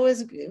I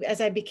always,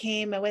 as I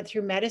went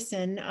through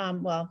medicine,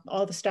 well,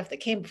 all the stuff that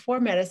came before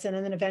medicine,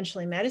 and then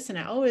eventually medicine,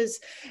 I always,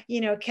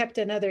 you know, kept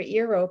another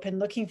ear open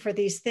looking for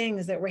these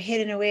things that were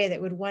hidden away that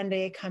would one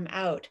day come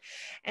out.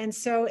 And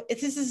so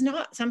this is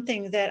not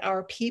something that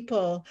our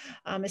people,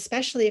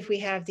 especially if we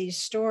have these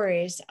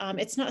stories,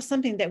 it's not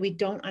something that we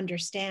don't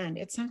understand.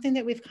 It's something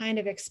that we've kind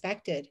of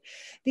expected.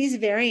 These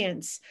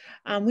variants,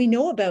 we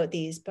know about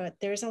these, but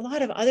there's a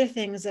lot of other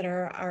things that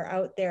are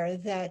out there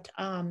that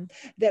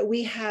that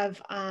we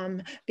have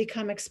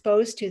become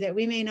exposed to that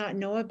we may not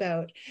know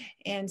about.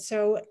 And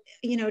so,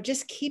 you know,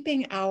 just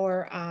keeping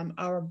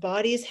our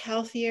bodies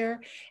healthier,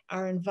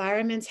 our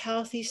environments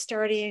healthy,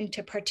 starting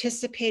to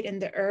participate in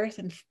the earth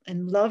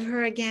and love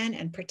her again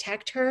and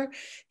protect her.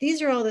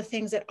 These are all the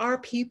things that our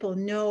people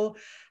know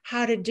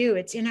how to do.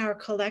 It's in our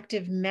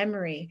collective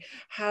memory,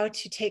 how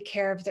to take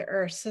care of the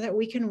earth so that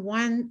we can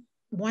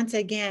once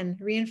again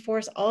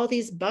reinforce all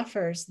these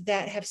buffers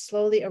that have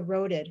slowly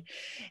eroded.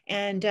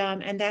 And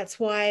that's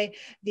why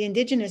the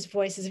Indigenous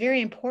voice is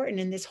very important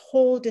in this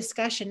whole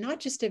discussion,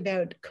 not just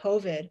about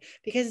COVID,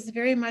 because it's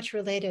very much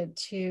related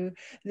to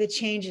the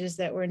changes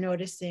that we're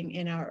noticing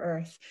in our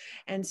earth.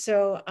 And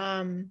so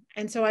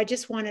I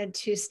just wanted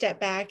to step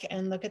back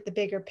and look at the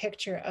bigger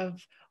picture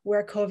of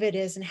where COVID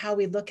is and how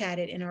we look at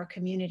it in our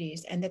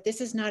communities, and that this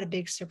is not a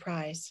big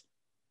surprise.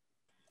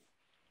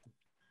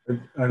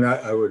 And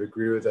I would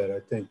agree with that. I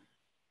think,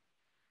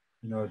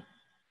 you know,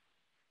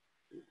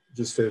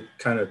 just to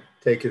kind of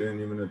take it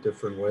in even a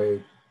different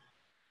way,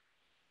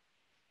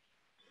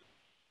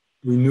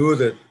 we knew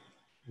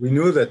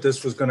that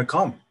this was going to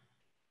come,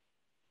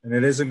 and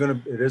it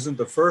isn't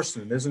the first,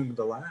 and it isn't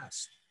the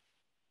last.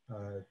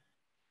 But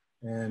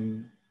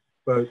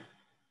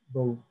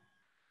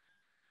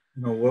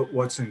you know,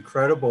 what's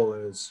incredible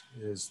is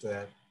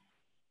that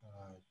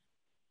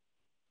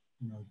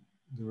you know,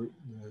 the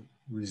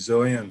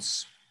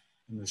resilience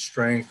and the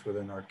strength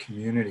within our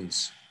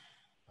communities.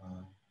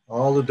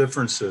 All the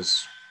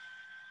differences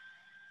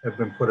have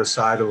been put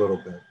aside a little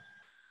bit,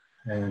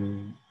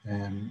 and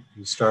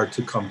we start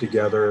to come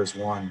together as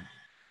one.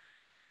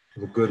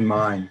 with a good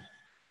mind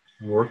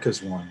and work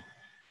as one.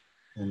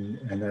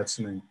 And that's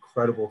an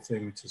incredible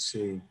thing to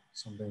see,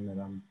 something that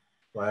I'm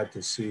glad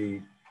to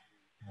see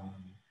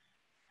um,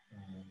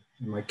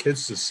 and my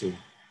kids to see.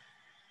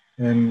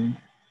 And,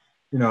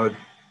 you know,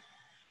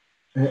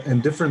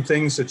 and different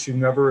things that you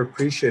never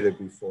appreciated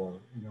before.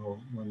 You know,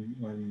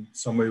 when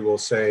somebody will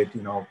say,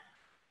 you know,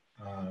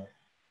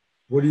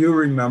 what do you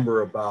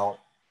remember about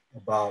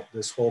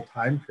this whole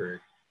time period?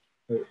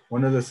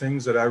 One of the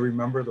things that I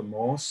remember the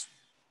most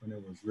when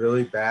it was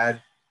really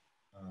bad,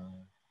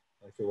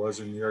 like it was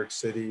in New York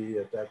City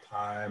at that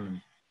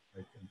time,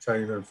 and I'm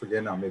trying to even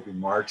forget now, maybe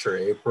March or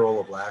April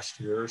of last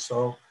year or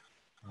so,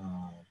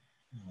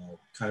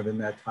 kind of in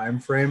that time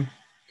frame.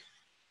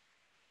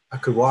 I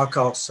could walk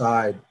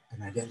outside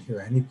and I didn't hear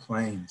any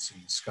planes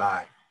in the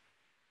sky.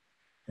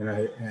 And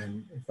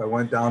if I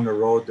went down the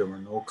road, there were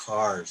no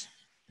cars,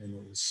 and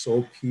it was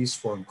so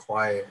peaceful and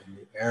quiet, and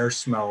the air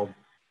smelled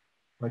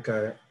like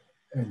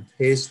and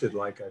tasted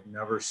like I've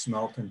never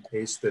smelt and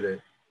tasted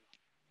it.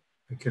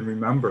 I can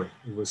remember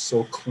it was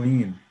so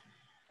clean,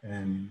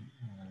 and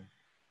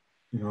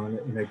you know,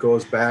 and it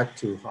goes back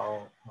to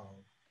how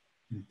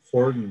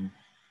important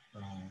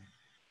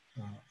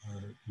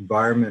our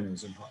environment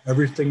is, and how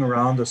everything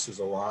around us is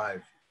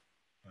alive,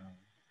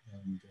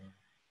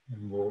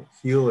 and will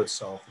heal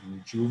itself and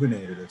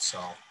rejuvenate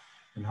itself,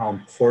 and how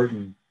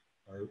important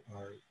our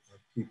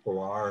people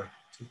are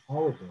to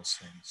all of those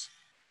things.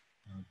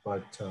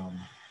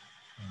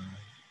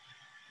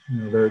 You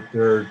know,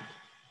 there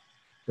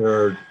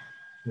are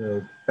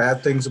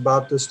bad things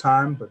about this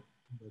time, but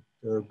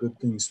there are good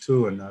things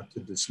too, and not to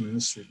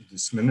diminish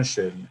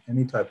it in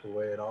any type of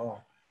way at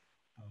all.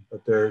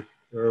 But there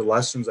are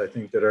lessons, I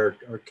think, that our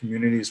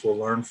communities will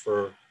learn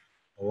for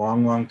a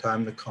long, long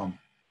time to come.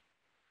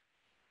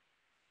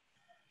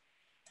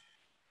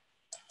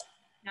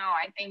 No,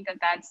 I think that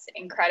that's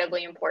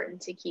incredibly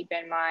important to keep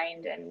in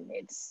mind. And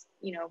it's,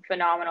 you know,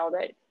 phenomenal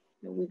that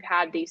we've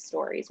had these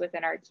stories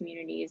within our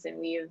communities, and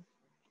we have,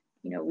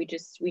 you know,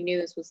 we knew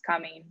this was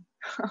coming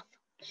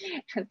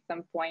at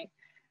some point,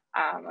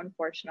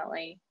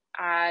 unfortunately.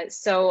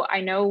 So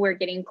I know we're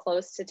getting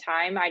close to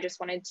time. I just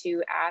wanted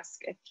to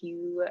ask a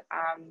few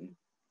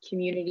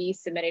community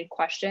submitted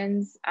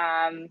questions.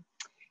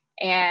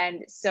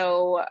 And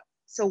so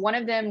one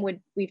of them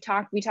we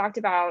talked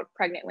about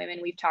pregnant women,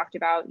 we've talked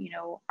about, you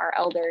know, our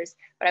elders,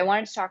 but I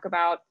wanted to talk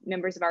about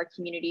members of our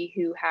community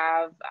who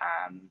have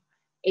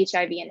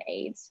HIV and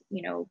AIDS.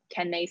 You know,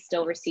 can they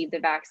still receive the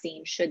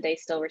vaccine? Should they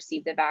still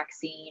receive the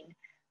vaccine?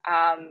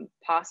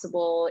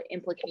 Possible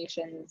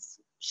implications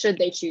should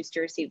they choose to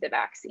receive the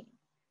vaccine.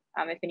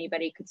 If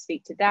anybody could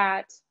speak to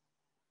that.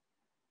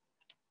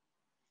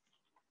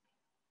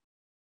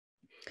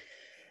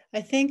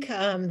 I think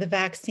the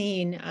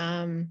vaccine,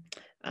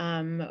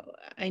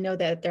 I know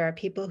that there are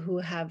people who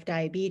have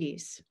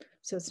diabetes.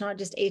 So it's not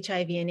just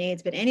HIV and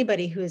AIDS, but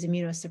anybody who is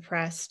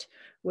immunosuppressed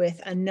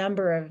with a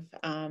number of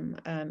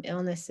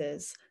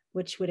illnesses,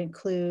 which would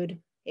include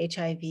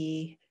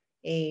HIV,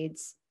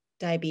 AIDS,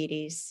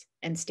 diabetes,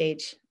 and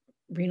stage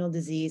renal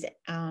disease,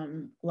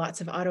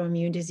 lots of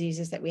autoimmune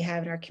diseases that we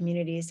have in our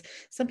communities.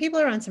 Some people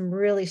are on some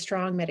really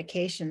strong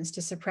medications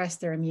to suppress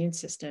their immune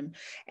system.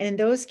 And in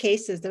those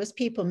cases, those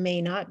people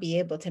may not be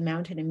able to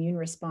mount an immune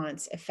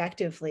response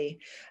effectively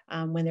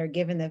when they're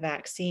given the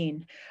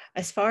vaccine.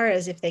 As far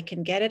as if they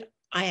can get it,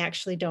 I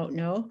actually don't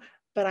know.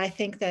 But I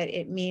think that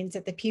it means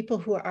that the people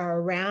who are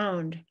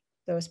around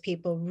those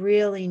people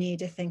really need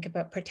to think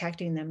about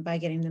protecting them by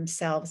getting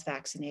themselves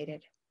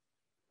vaccinated.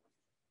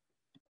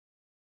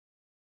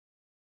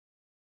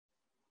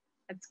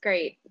 That's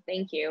great,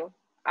 thank you.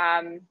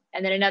 And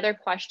then another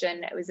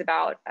question, it was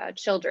about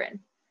children.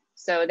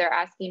 So they're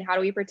asking, how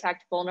do we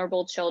protect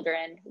vulnerable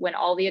children when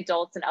all the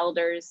adults and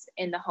elders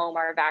in the home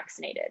are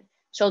vaccinated?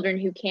 Children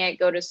who can't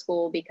go to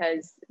school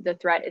because the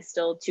threat is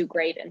still too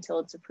great until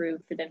it's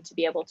approved for them to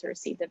be able to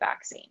receive the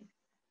vaccine.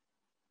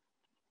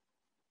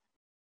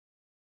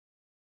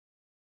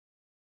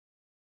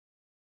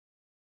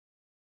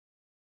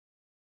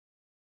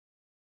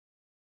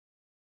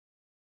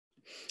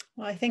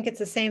 Well, I think it's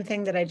the same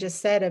thing that I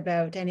just said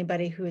about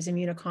anybody who is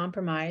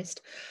immunocompromised,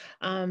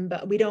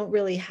 but we don't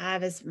really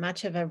have as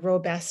much of a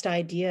robust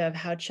idea of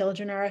how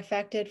children are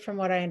affected. From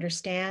what I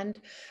understand,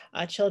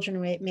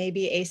 children may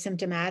be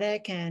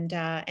asymptomatic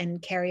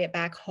and carry it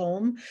back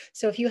home.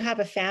 So if you have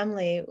a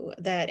family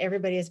that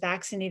everybody is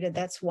vaccinated,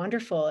 that's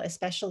wonderful,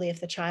 especially if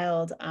the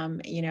child,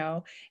 you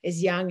know,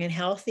 is young and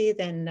healthy,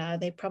 then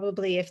they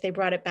probably, if they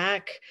brought it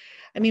back,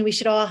 I mean, we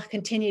should all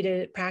continue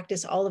to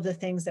practice all of the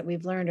things that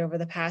we've learned over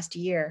the past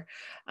year.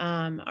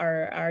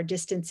 Our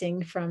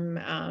distancing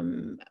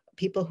from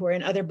people who are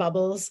in other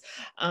bubbles,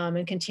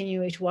 and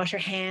continuing to wash our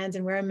hands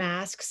and wear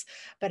masks.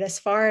 But as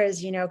far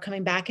as, you know,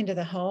 coming back into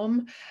the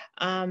home,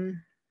 I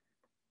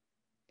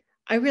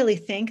really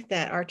think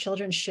that our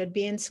children should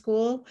be in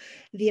school.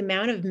 The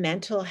amount of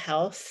mental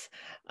health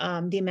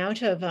the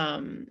amount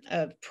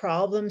of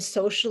problems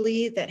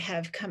socially that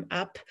have come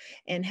up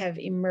and have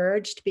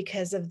emerged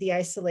because of the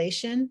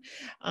isolation,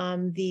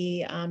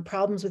 the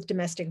problems with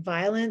domestic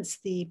violence,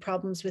 the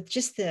problems with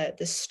just the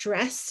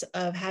stress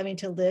of having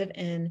to live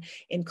in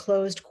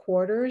enclosed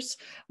quarters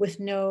with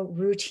no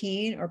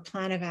routine or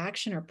plan of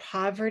action, or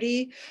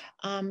poverty,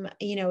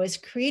 is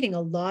creating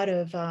a lot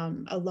of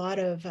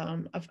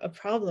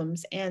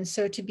problems. And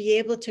so to be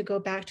able to go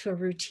back to a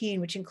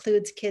routine, which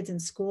includes kids in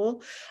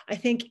school, I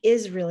think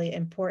is really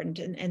important.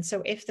 And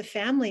so if the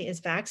family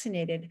is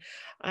vaccinated,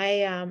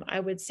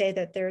 I would say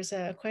that there's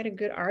quite a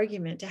good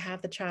argument to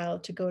have the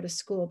child to go to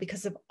school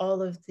because of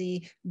all of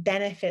the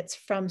benefits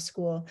from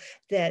school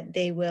that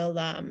they will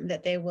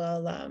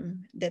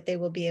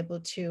be able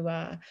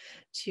to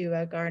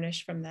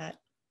garnish from that.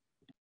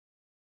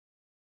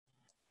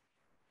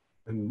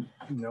 And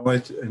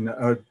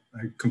I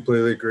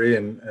completely agree.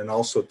 And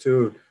also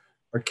too,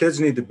 our kids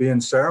need to be in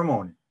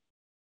ceremony.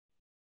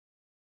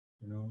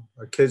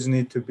 Our kids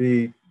need to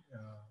be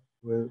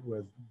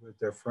with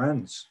their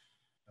friends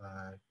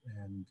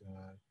and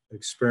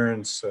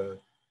experience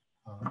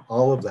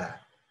all of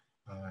that.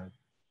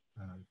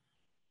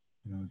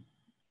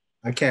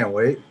 I can't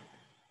wait.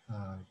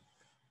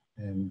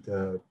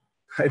 And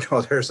I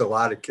know there's a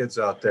lot of kids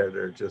out there that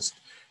are just,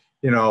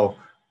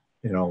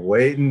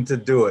 waiting to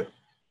do it.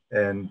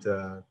 And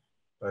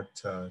but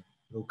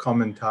it'll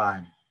come in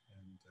time,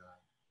 and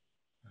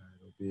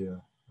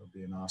it'll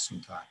be an awesome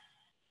time.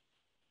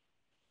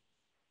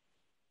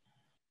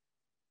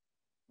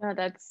 No,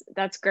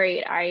 that's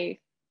great. I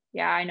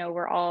know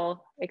we're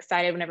all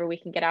excited whenever we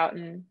can get out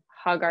and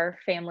hug our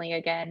family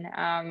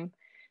again.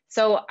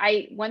 So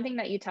one thing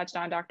that you touched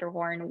on, Dr.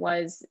 Horn,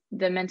 was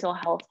the mental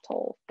health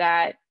toll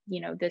that,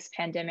 this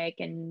pandemic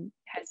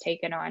has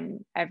taken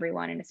on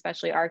everyone, and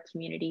especially our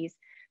communities.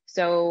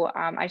 So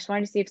I just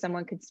wanted to see if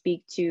someone could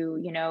speak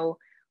to,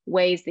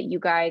 ways that you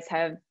guys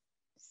have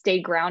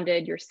stayed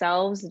grounded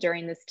yourselves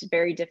during this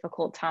very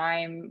difficult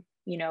time,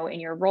 in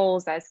your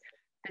roles as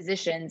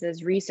physicians,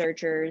 as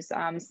researchers,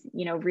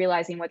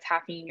 realizing what's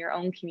happening in your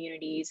own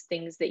communities,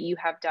 things that you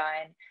have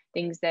done,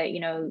 things that,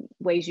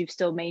 ways you've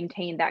still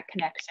maintained that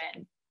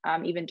connection,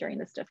 even during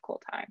this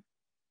difficult time.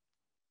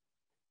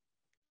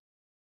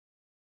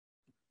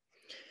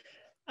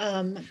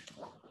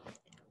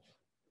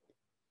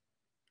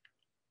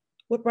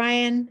 What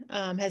Brian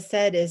has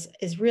said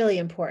is really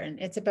important.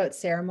 It's about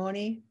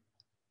ceremony.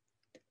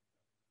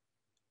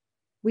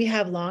 We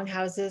have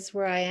longhouses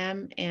where I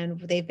am, and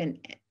they've been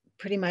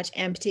pretty much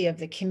empty of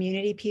the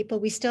community people.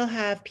 We still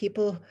have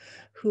people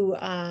who,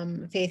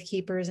 faith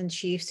keepers and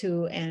chiefs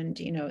and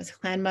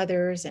clan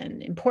mothers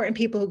and important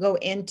people who go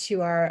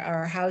into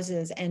our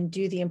houses and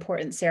do the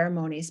important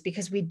ceremonies,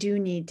 because we do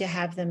need to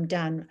have them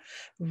done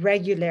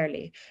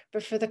regularly.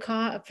 But for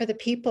the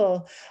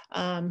people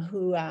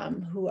who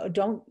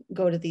don't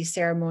go to these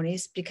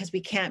ceremonies because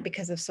we can't,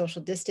 because of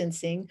social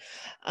distancing,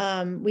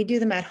 we do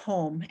them at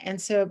home. And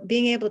so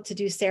being able to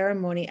do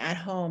ceremony at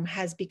home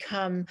has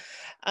become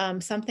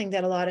something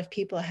that a lot of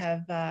people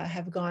have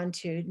gone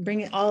to,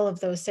 bringing all of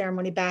those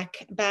ceremony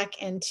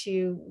back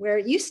into where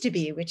it used to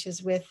be, which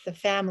is with the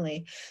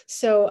family.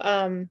 So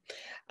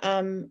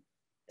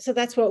so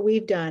that's what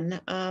we've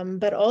done.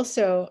 But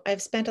also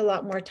I've spent a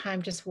lot more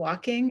time just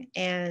walking,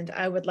 and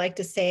I would like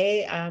to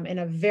say in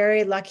a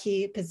very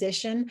lucky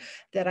position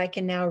that I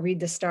can now read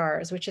the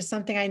stars, which is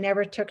something I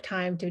never took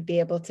time to be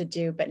able to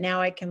do. But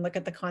now I can look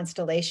at the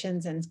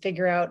constellations and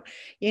figure out,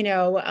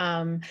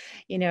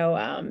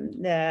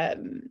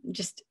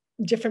 just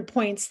different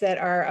points that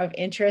are of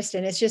interest.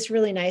 And it's just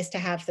really nice to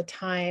have the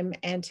time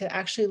and to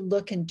actually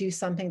look and do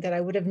something that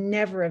I would have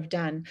never have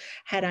done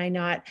had I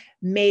not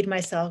made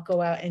myself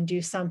go out and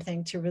do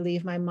something to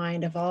relieve my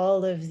mind of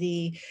all of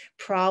the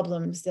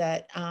problems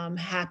that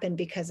happened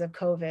because of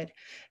COVID.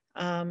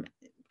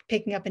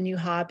 Picking up a new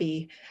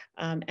hobby,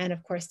 and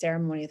of course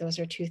ceremony. Those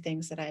are two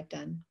things that I've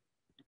done.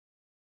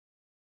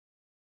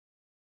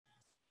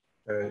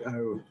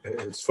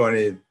 It's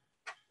funny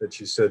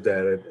that you said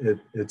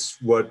that. It's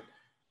what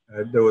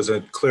there was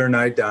a clear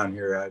night down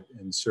here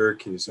in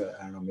Syracuse. I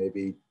don't know,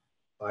 maybe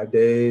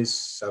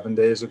 7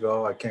 days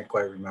ago. I can't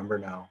quite remember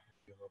now.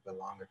 Maybe a little bit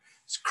longer.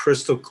 It's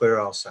crystal clear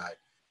outside,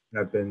 and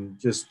I've been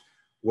just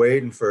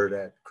waiting for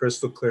that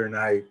crystal clear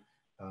night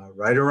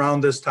right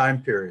around this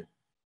time period,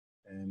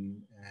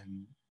 and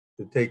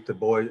to take the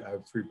boys. I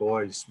have 3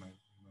 boys. My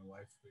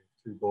wife, we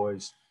have 3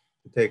 boys.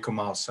 To take them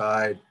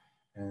outside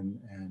and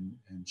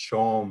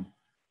show them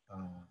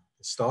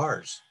the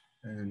stars.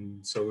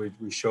 And so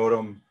we showed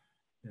them.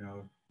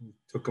 We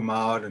took them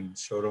out and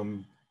showed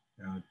them,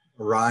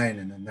 Orion,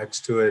 and then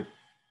next to it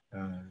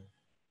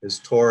is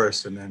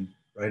Taurus, and then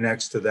right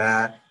next to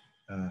that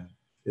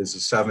is the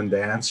 7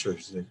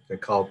 dancers they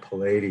call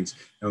Pleiades,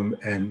 and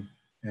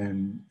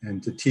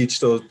to teach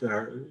those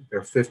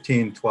they're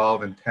 15,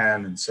 12, and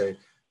 10, and say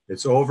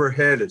it's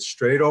overhead, it's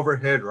straight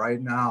overhead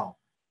right now.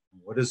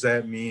 What does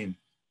that mean?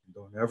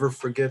 Don't ever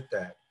forget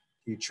that.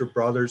 Teach your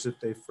brothers if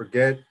they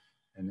forget,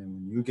 and then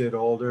when you get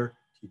older,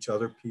 teach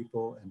other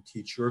people and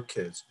teach your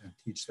kids and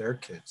teach their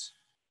kids.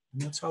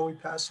 And that's how we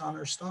pass on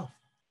our stuff.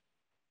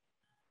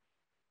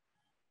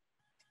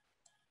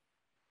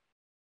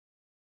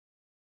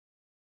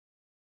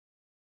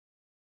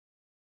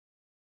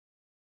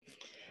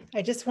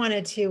 I just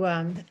wanted to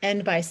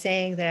end by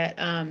saying that,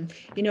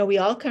 we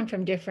all come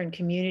from different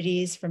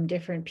communities, from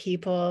different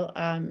people.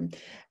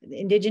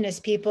 Indigenous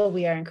people,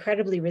 we are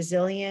incredibly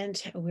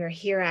resilient. We're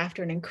here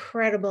after an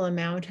incredible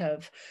amount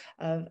of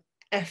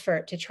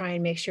effort to try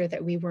and make sure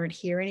that we weren't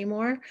here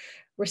anymore.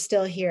 We're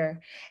still here.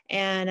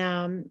 And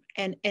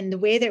the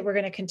way that we're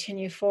going to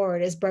continue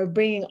forward is by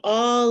bringing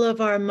all of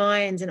our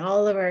minds and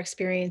all of our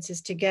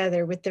experiences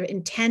together with the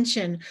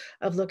intention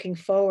of looking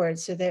forward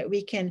so that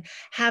we can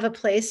have a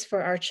place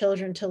for our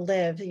children to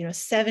live,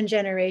 7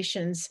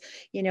 generations,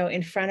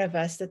 in front of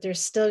us, that there's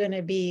still going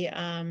to be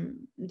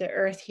the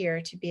earth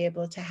here to be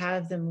able to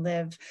have them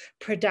live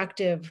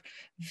productive,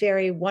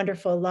 very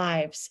wonderful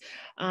lives.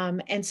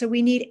 And so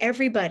we need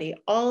everybody,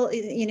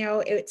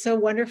 it's so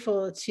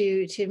wonderful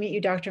to meet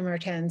you, Dr.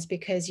 Martens,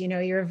 because,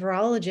 you're a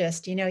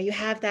virologist, you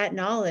have that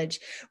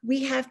knowledge.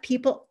 We have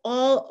people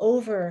all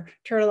over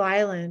Turtle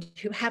Island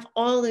who have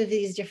all of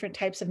these different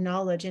types of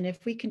knowledge. And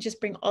if we can just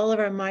bring all of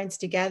our minds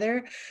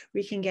together,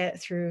 we can get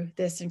through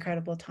this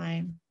incredible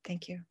time.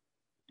 Thank you.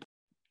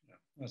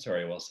 That's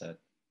very well said.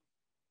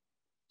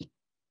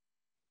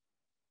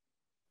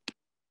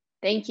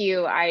 Thank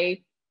you.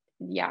 I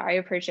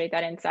appreciate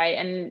that insight.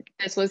 And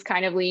this was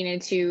kind of leading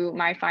into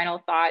my final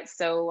thoughts.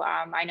 So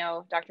I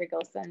know Dr.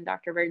 Gilson,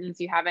 Dr. Burtons,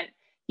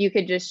 you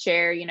could just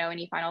share,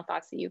 any final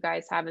thoughts that you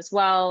guys have as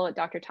well.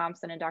 Dr.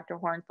 Thompson and Dr.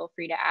 Horn, feel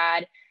free to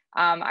add.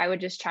 I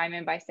would just chime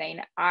in by saying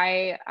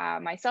I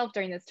myself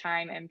during this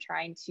time am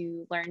trying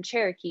to learn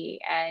Cherokee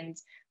and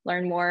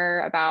learn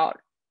more about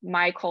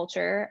my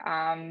culture,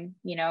 and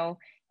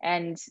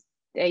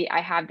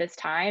I have this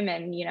time,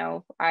 and,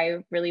 I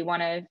really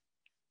want to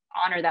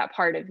honor that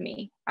part of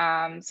me. So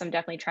I'm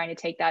definitely trying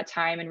to take that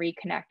time and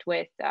reconnect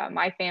with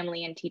my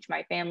family and teach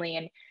my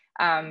family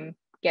and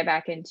get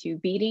back into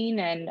beading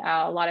and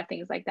a lot of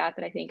things like that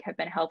I think have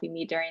been helping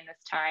me during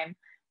this time.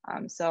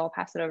 So I'll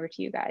pass it over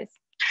to you guys.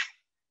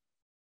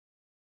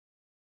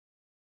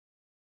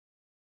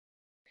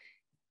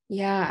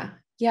 Yeah,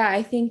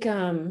 I think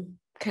kind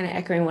of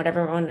echoing what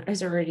everyone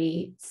has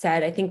already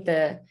said. I think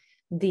the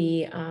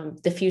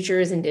future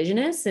is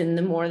Indigenous, and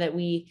the more that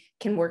we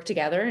can work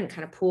together and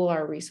kind of pool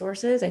our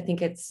resources, I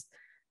think it's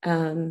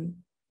been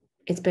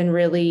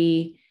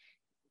really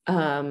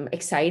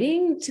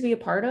exciting to be a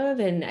part of.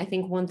 And I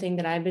think one thing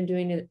that I've been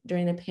doing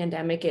during the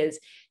pandemic is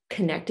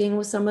connecting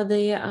with some of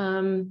the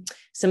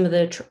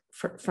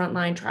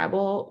frontline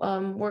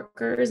tribal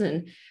workers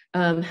and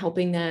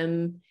helping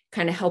them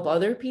kind of help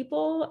other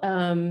people.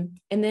 And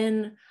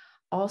then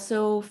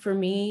also for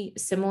me,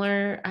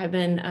 similar, I've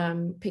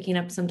been picking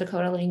up some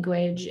Dakota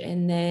language,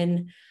 and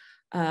then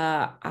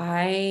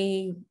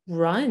I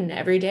run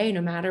every day,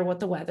 no matter what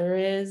the weather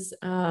is.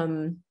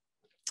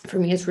 For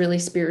me, it's really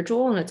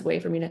spiritual, and it's a way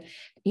for me to,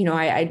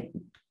 I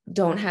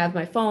don't have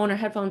my phone or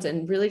headphones,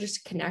 and really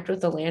just connect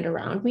with the land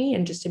around me,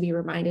 and just to be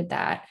reminded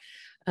that,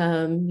 I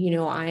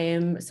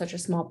am such a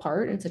small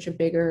part in such a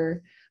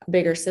bigger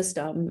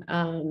system.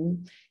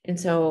 And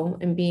so,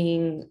 and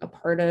being a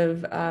part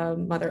of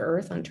Mother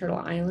Earth on Turtle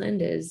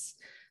Island is,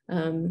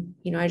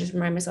 I just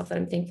remind myself that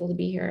I'm thankful to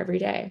be here every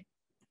day.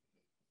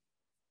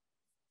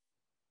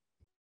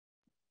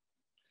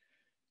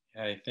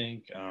 Yeah, I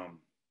think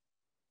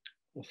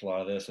with a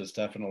lot of this, it's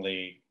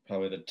definitely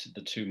probably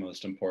the 2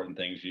 most important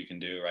things you can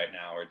do right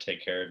now are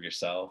take care of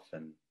yourself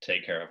and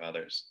take care of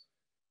others.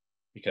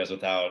 Because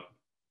without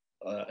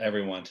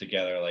everyone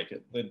together, like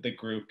the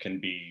group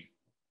can be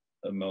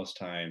most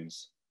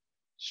times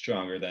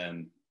stronger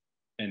than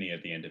any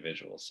of the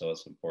individuals. So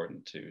it's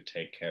important to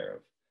take care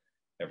of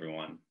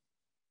everyone.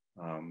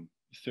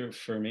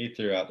 For me,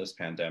 throughout this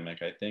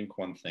pandemic, I think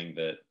one thing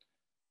that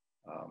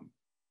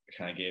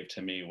kind of gave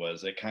to me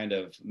was it kind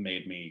of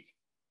made me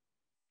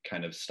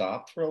kind of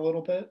stop for a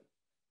little bit,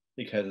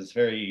 because it's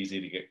very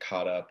easy to get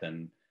caught up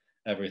in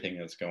everything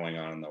that's going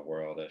on in the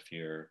world. If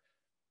you're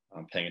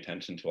paying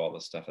attention to all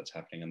the stuff that's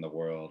happening in the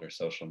world or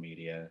social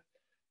media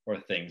or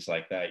things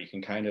like that, you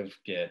can kind of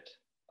get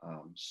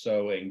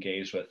so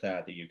engaged with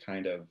that you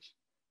kind of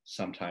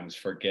sometimes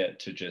forget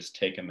to just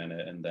take a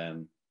minute. And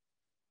then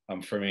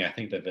for me, I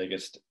think the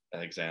biggest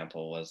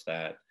example was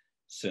that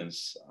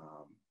since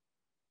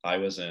I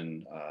was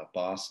in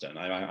Boston,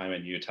 I'm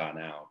in Utah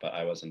now, but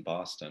I was in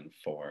Boston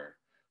for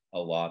a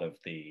lot of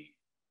the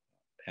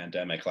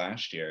pandemic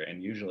last year.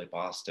 And usually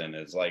Boston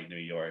is like New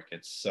York.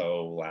 It's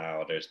so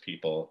loud. There's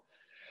people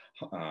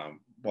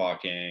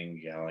walking,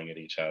 yelling at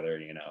each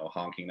other,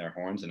 honking their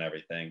horns and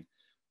everything.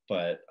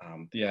 But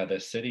the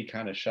city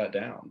kind of shut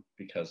down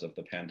because of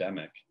the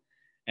pandemic.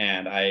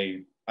 And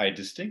I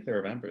distinctly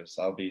remember,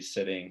 so I'll be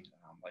sitting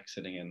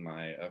in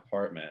my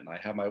apartment, and I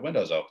have my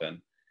windows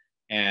open.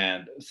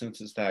 And since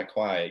it's that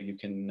quiet, you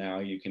can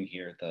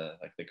hear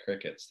the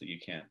crickets that you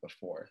can't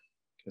before,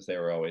 because they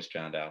were always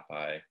drowned out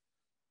by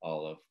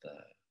all of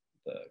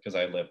because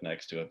I live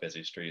next to a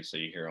busy street, so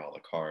you hear all the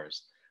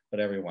cars. But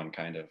everyone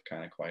kind of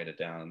quieted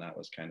down, and that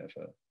was kind of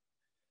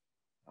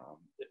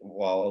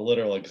while a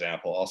literal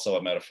example, also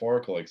a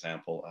metaphorical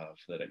example of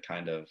that it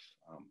kind of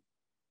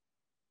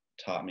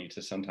taught me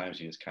to sometimes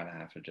you just kind of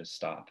have to just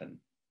stop and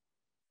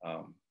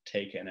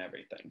take in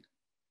everything.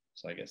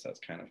 So I guess that's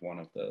kind of one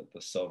of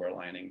the silver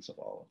linings of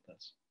all of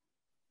this.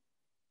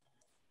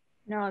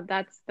 No,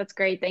 that's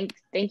great.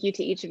 Thank you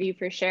to each of you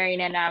for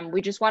sharing. And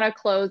we just want to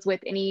close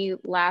with any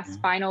last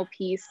final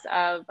piece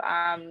of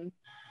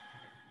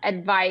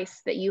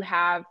advice that you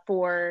have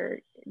for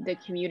the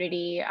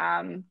community.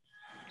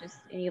 Just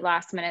any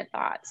last minute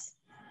thoughts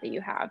that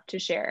you have to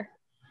share.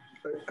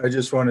 I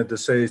just wanted to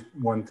say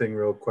one thing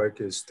real quick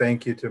is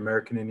thank you to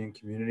American Indian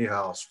Community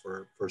House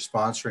for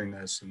sponsoring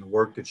this and the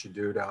work that you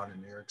do down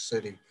in New York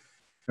City.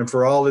 And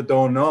for all that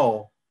don't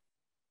know,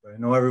 but I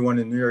know everyone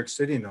in New York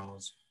City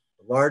knows,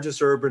 the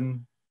largest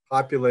urban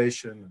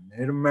population of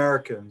Native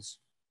Americans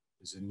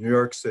is in New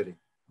York City.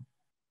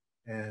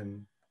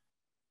 And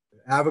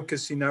the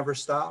advocacy never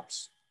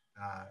stops.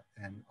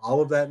 And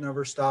all of that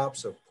never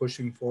stops of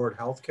pushing forward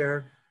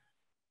healthcare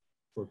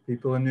for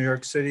people in New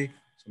York City.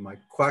 So my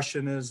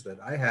question is that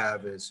I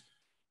have is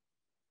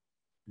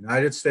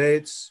United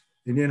States,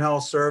 Indian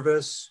Health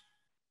Service,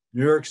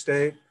 New York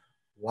State,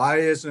 why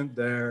isn't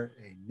there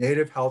a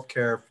Native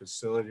healthcare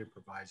facility that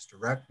provides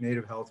direct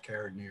Native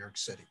healthcare in New York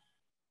City?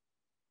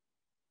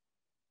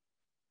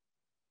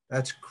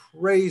 That's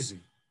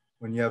crazy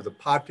when you have the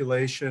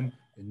population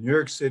in New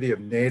York City of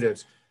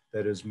natives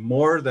that is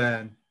more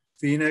than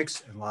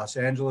Phoenix and Los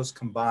Angeles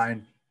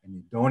combined, and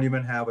you don't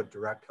even have a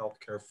direct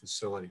healthcare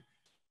facility.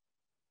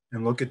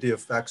 And look at the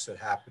effects that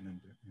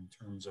happen in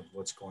terms of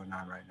what's going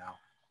on right now.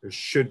 There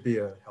should be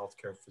a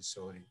healthcare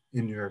facility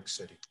in New York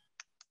City.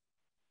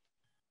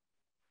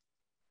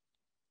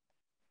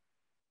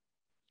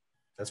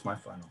 That's my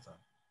final thought.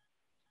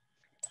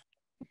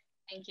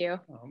 Thank you.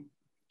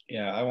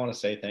 Yeah, I want to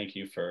say thank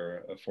you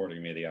for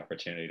affording me the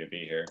opportunity to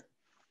be here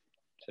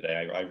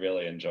today. I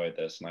really enjoyed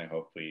this, and I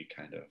hope we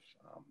kind of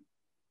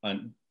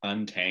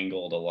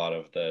untangled a lot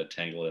of the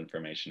tangled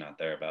information out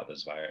there about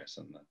this virus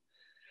and the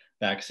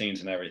vaccines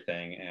and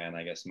everything. And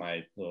I guess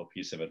my little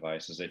piece of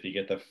advice is if you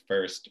get the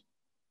first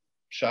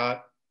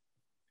shot,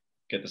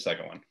 get the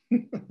second one.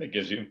 It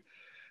gives you,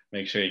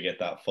 make sure you get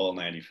that full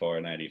 94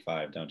 or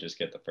 95. Don't just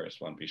get the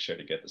first one. Be sure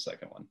to get the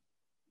second one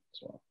as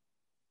well.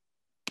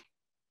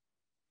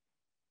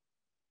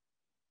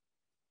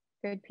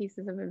 Good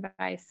pieces of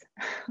advice.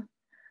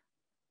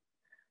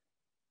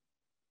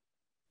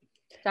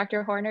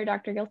 Dr. Horner,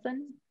 Dr.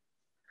 Gilson?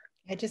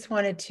 I just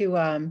wanted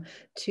to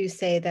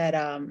say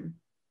that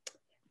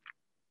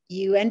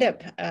you end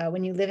up,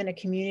 when you live in a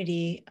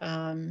community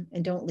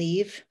and don't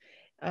leave,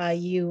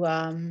 you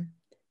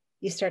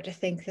start to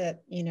think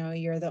that, you know,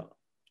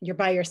 you're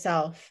by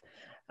yourself.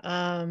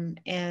 And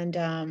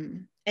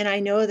I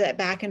know that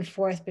back and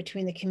forth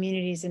between the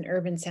communities and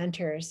urban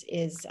centers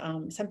is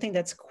something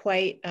that's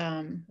quite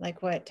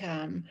like what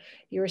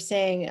you were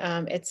saying.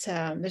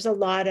 There's a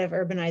lot of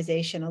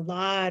urbanization, a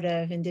lot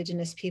of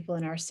Indigenous people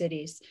in our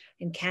cities,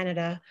 in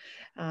Canada,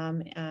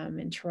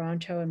 in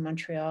Toronto and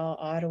Montreal,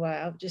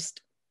 Ottawa,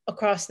 just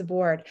across the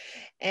board.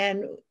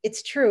 And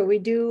it's true, we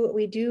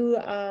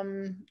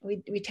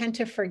tend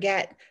to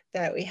forget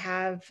that we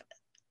have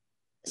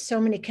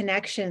so many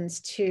connections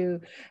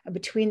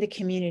between the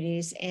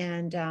communities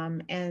and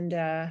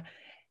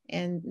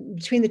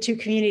between the two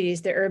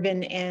communities, the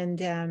urban and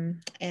the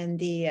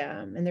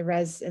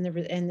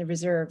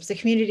reserves, the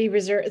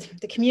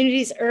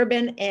communities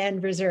urban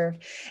and reserve.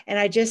 And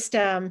I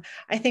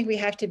think we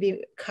have to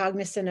be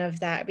cognizant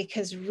of that,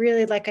 because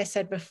really, like I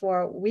said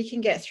before, we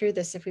can get through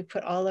this if we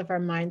put all of our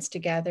minds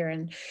together.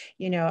 And,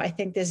 you know, I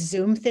think this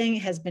Zoom thing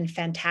has been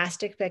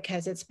fantastic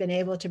because it's been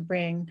able to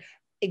bring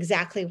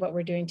exactly what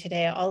we're doing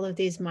today, all of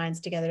these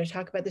minds together to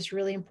talk about this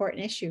really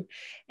important issue.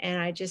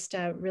 And I just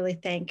really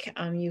thank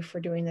you for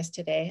doing this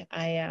today.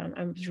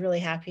 I'm really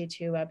happy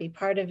to be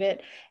part of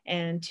it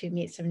and to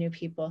meet some new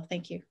people.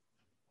 Thank you.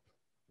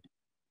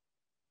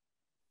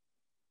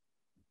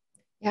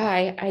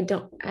 Yeah,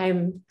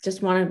 I'm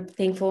just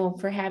thankful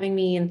for having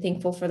me and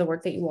thankful for the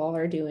work that you all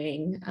are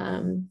doing.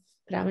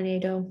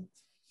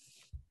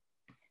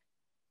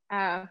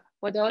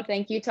 Well,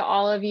 thank you to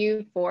all of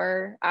you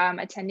for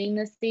attending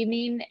this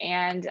evening.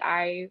 And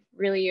I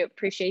really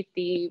appreciate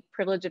the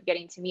privilege of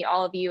getting to meet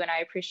all of you. And I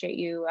appreciate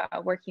you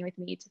working with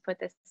me to put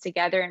this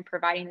together and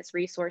providing this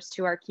resource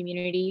to our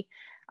community.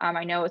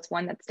 I know it's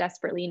one that's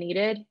desperately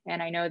needed.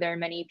 And I know there are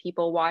many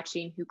people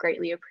watching who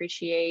greatly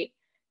appreciate,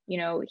 you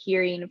know,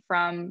 hearing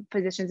from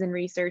physicians and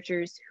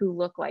researchers who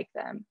look like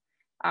them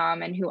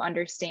and who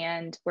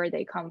understand where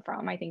they come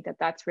from. I think that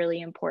that's really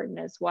important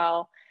as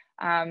well.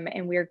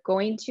 And we're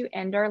going to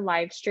end our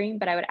live stream,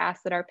 but I would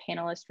ask that our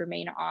panelists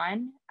remain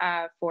on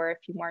for a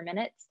few more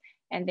minutes.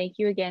 And thank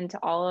you again to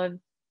all of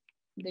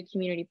the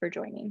community for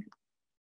joining.